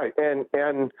 Right.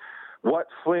 And what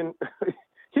Flynn,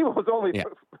 he was only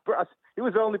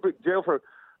jailed for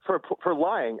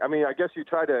lying. I mean, I guess you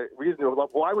try to reason,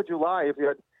 why would you lie if you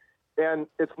had, and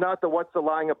it's not what's the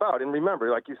lying about. And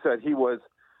remember, like you said, he was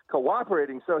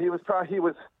cooperating. So he was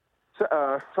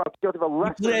guilty of a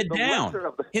lesser. He pled down.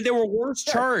 There were worse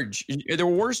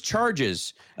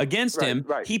charges against him.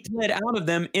 Right. He pled out of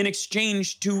them in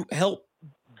exchange to help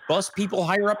bust people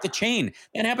higher up the chain.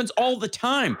 That happens all the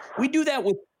time. We do that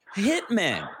with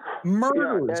hitmen,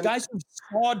 murderers, guys who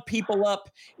sawed people up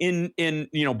in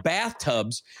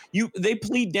bathtubs. They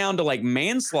plead down to like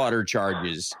manslaughter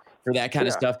charges for that kind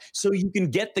of stuff, so you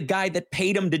can get the guy that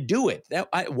paid him to do it.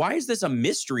 Why is this a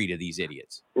mystery to these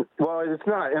idiots? Well, it's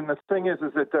not. And the thing is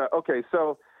that okay,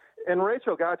 so, and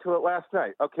Rachel got to it last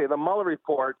night. Okay, the Mueller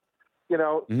report.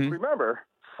 Remember,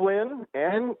 Flynn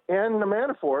and the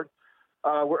Manafort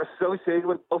were associated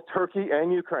with both Turkey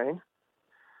and Ukraine.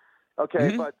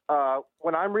 Okay, but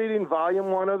when I'm reading Volume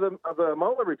 1 of the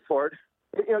Mueller report,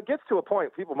 it gets to a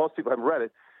point. Most people haven't read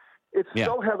it. It's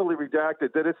so heavily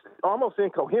redacted that it's almost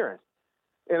incoherent.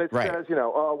 And it says,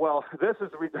 this is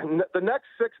the next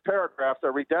 6 paragraphs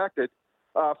are redacted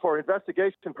for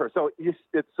investigation purposes. So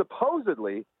it's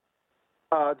supposedly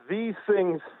these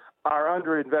things are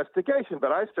under investigation.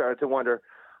 But I started to wonder,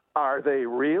 are they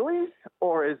really?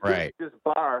 Or is this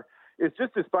Barr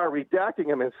redacting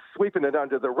them and sweeping it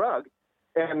under the rug?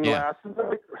 And last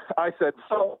night I said,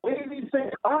 so maybe these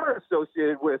things are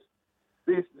associated with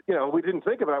these, we didn't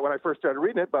think about it when I first started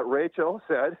reading it, but Rachel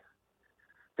said,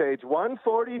 page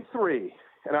 143.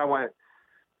 And I went,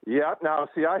 now,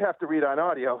 see, I have to read on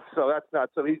audio, so that's not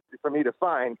so easy for me to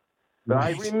find. But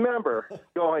I remember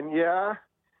going,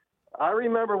 I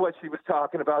remember what she was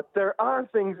talking about. There are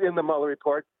things in the Mueller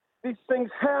report. These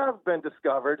things have been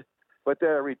discovered, but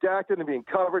they're redacted and being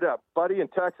covered up. Buddy in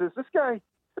Texas, this guy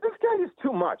is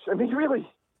too much. I mean,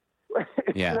 really,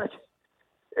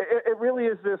 it really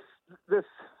is this.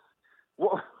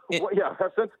 Go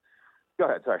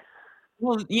ahead. Sorry.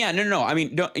 Well, no. I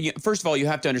mean, first of all, you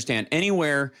have to understand,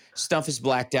 anywhere stuff is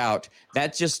blacked out,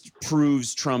 that just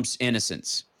proves Trump's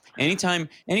innocence. Anytime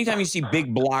you see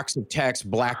big blocks of text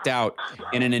blacked out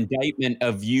in an indictment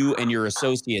of you and your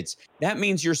associates, that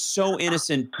means you're so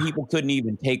innocent people couldn't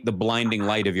even take the blinding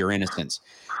light of your innocence.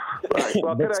 Right.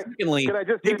 Well, secondly,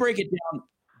 they break it down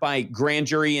by grand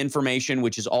jury information,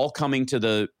 which is all coming to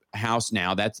the House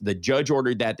now. That's the judge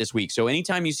ordered that this week. So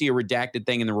anytime you see a redacted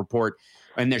thing in the report,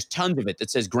 and there's tons of it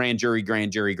that says grand jury,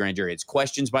 it's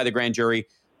questions by the grand jury,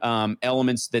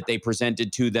 elements that they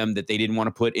presented to them that they didn't want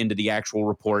to put into the actual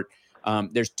report.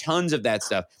 There's tons of that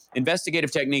stuff.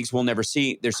 Investigative techniques we'll never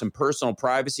see. There's some personal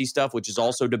privacy stuff, which is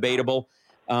also debatable.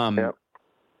 But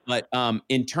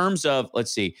in terms of,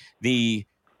 let's see, the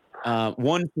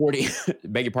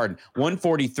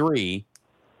 143,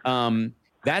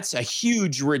 that's a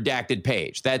huge redacted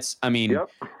page. This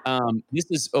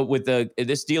is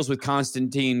this deals with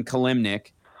Konstantin Kilimnik.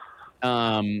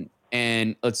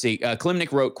 And let's see,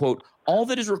 Kilimnik wrote, quote, all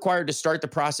that is required to start the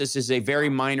process is a very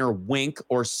minor wink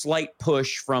or slight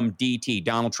push from DT,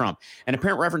 Donald Trump, an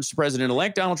apparent reference to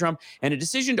President-elect Donald Trump, and a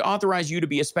decision to authorize you to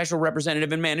be a special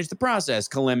representative and manage the process,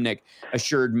 Kilimnik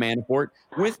assured Manafort.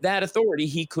 With that authority,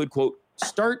 he could, quote,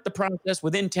 start the process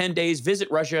within 10 days, visit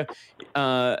Russia.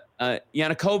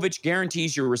 Yanukovych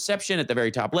guarantees your reception at the very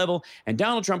top level, and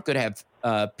Donald Trump could have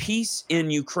peace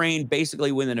in Ukraine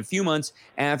basically within a few months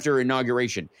after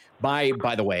inauguration. By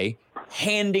the way,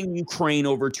 handing Ukraine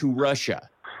over to Russia.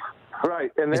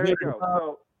 Right, and there you go.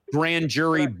 So, grand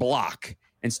jury block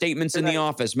and statements in the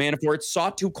office. Manafort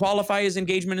sought to qualify his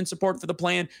engagement and support for the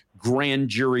plan. Grand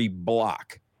jury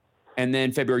block. And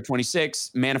then February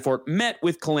 26th, Manafort met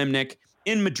with Kilimnik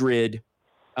in Madrid,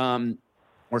 where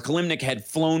Kilimnik had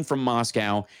flown from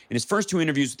Moscow. In his first 2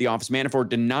 interviews with the office, Manafort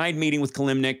denied meeting with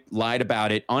Kilimnik, lied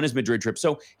about it on his Madrid trip.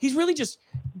 So he's really just,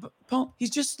 Paul, he's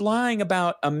just lying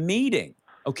about a meeting,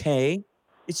 okay?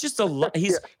 It's just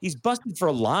he's busted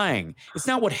for lying. It's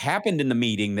not what happened in the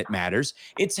meeting that matters.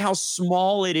 It's how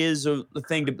small it is of the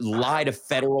thing to lie to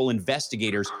federal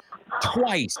investigators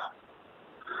twice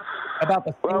about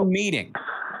the same meeting.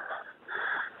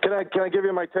 Can I give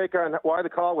you my take on why the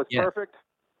call was perfect?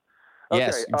 Okay,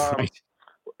 yes.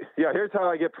 Yeah, here's how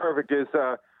I get perfect is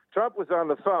Trump was on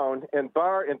the phone and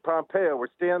Barr and Pompeo were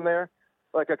standing there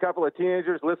like a couple of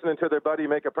teenagers listening to their buddy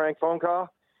make a prank phone call.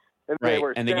 And right, they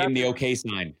were and they gave him the okay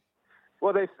sign.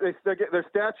 Well, their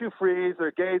statue freeze,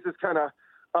 their gaze is kind of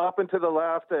up and to the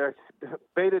left, their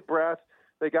bated breath.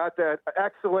 They got that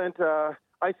excellent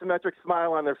isometric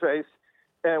smile on their face.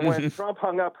 And when Trump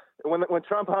hung up,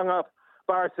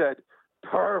 Barr said,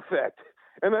 "Perfect."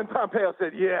 And then Pompeo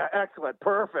said, "Yeah, excellent,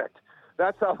 perfect."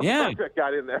 That's how perfect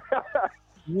got in there.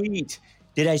 Sweet.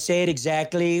 Did I say it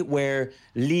exactly where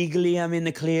legally I'm in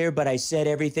the clear, but I said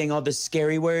everything, all the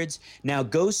scary words? Now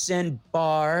go send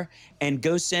Barr and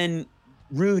go send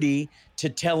Rudy to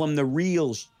tell him the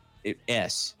real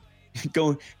S.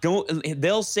 Go.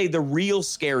 They'll say the real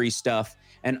scary stuff,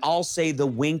 and I'll say the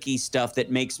winky stuff that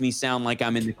makes me sound like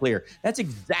I'm in the clear. That's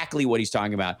exactly what he's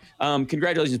talking about.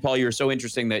 Congratulations, Paul. You were so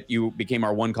interesting that you became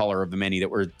our one caller of the many that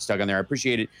were stuck on there. I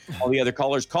appreciate it. All the other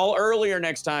callers, call earlier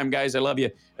next time, guys. I love you,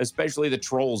 especially the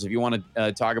trolls. If you want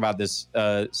to talk about this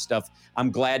stuff,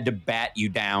 I'm glad to bat you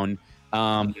down.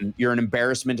 You're an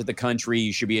embarrassment to the country.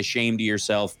 You should be ashamed of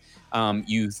yourself.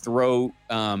 You throw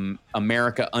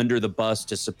America under the bus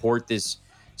to support this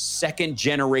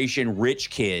second-generation rich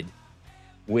kid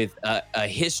with a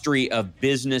history of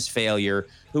business failure,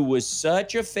 who was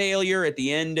such a failure at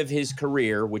the end of his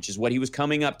career, which is what he was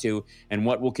coming up to and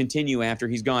what will continue after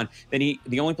he's gone. Then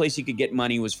the only place he could get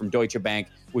money was from Deutsche Bank,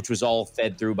 which was all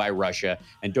fed through by Russia.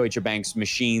 And Deutsche Bank's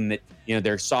machine that,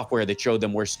 their software that showed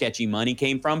them where sketchy money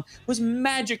came from was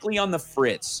magically on the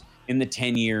fritz in the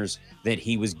 10 years that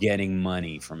he was getting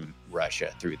money from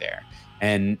Russia through there.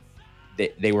 And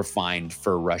they were fined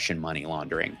for Russian money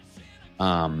laundering.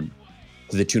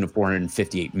 To the tune of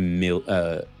 $458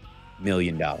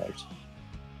 million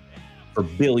for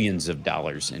billions of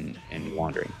dollars in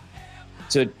laundering.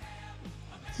 So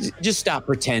just stop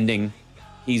pretending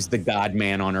he's the God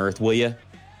man on earth, will you?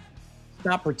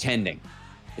 Stop pretending.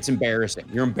 It's embarrassing.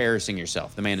 You're embarrassing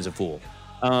yourself. The man is a fool.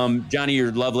 Johnny,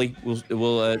 you're lovely. We'll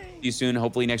see you soon.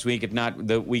 Hopefully next week, if not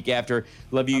the week after.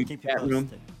 Love you, chat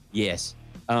room. Yes.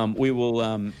 We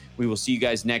will see you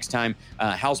guys next time.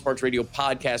 Hal Sparks Radio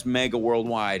Podcast Mega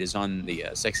Worldwide is on the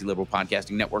Sexy Liberal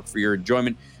Podcasting Network for your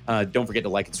enjoyment. Don't forget to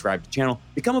like and subscribe to the channel.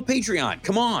 Become a Patreon.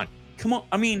 Come on.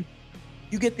 I mean,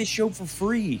 you get this show for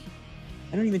free.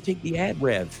 I don't even take the ad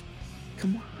rev.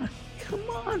 Come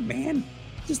on, man.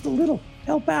 Just a little.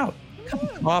 Help out. Cup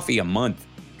of coffee a month.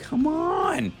 Come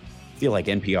on. Feel like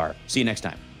NPR. See you next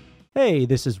time. Hey,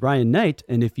 this is Ryan Knight,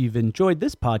 and if you've enjoyed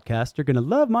this podcast, you're going to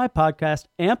love my podcast,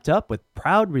 Amped Up with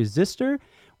Proud Resistor,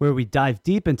 where we dive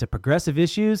deep into progressive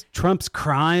issues, Trump's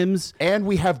crimes. And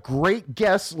we have great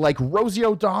guests like Rosie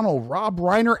O'Donnell, Rob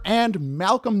Reiner, and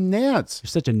Malcolm Nance. You're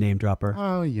such a name dropper.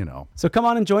 Oh, So come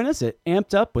on and join us at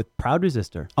Amped Up with Proud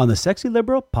Resistor on the Sexy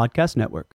Liberal Podcast Network.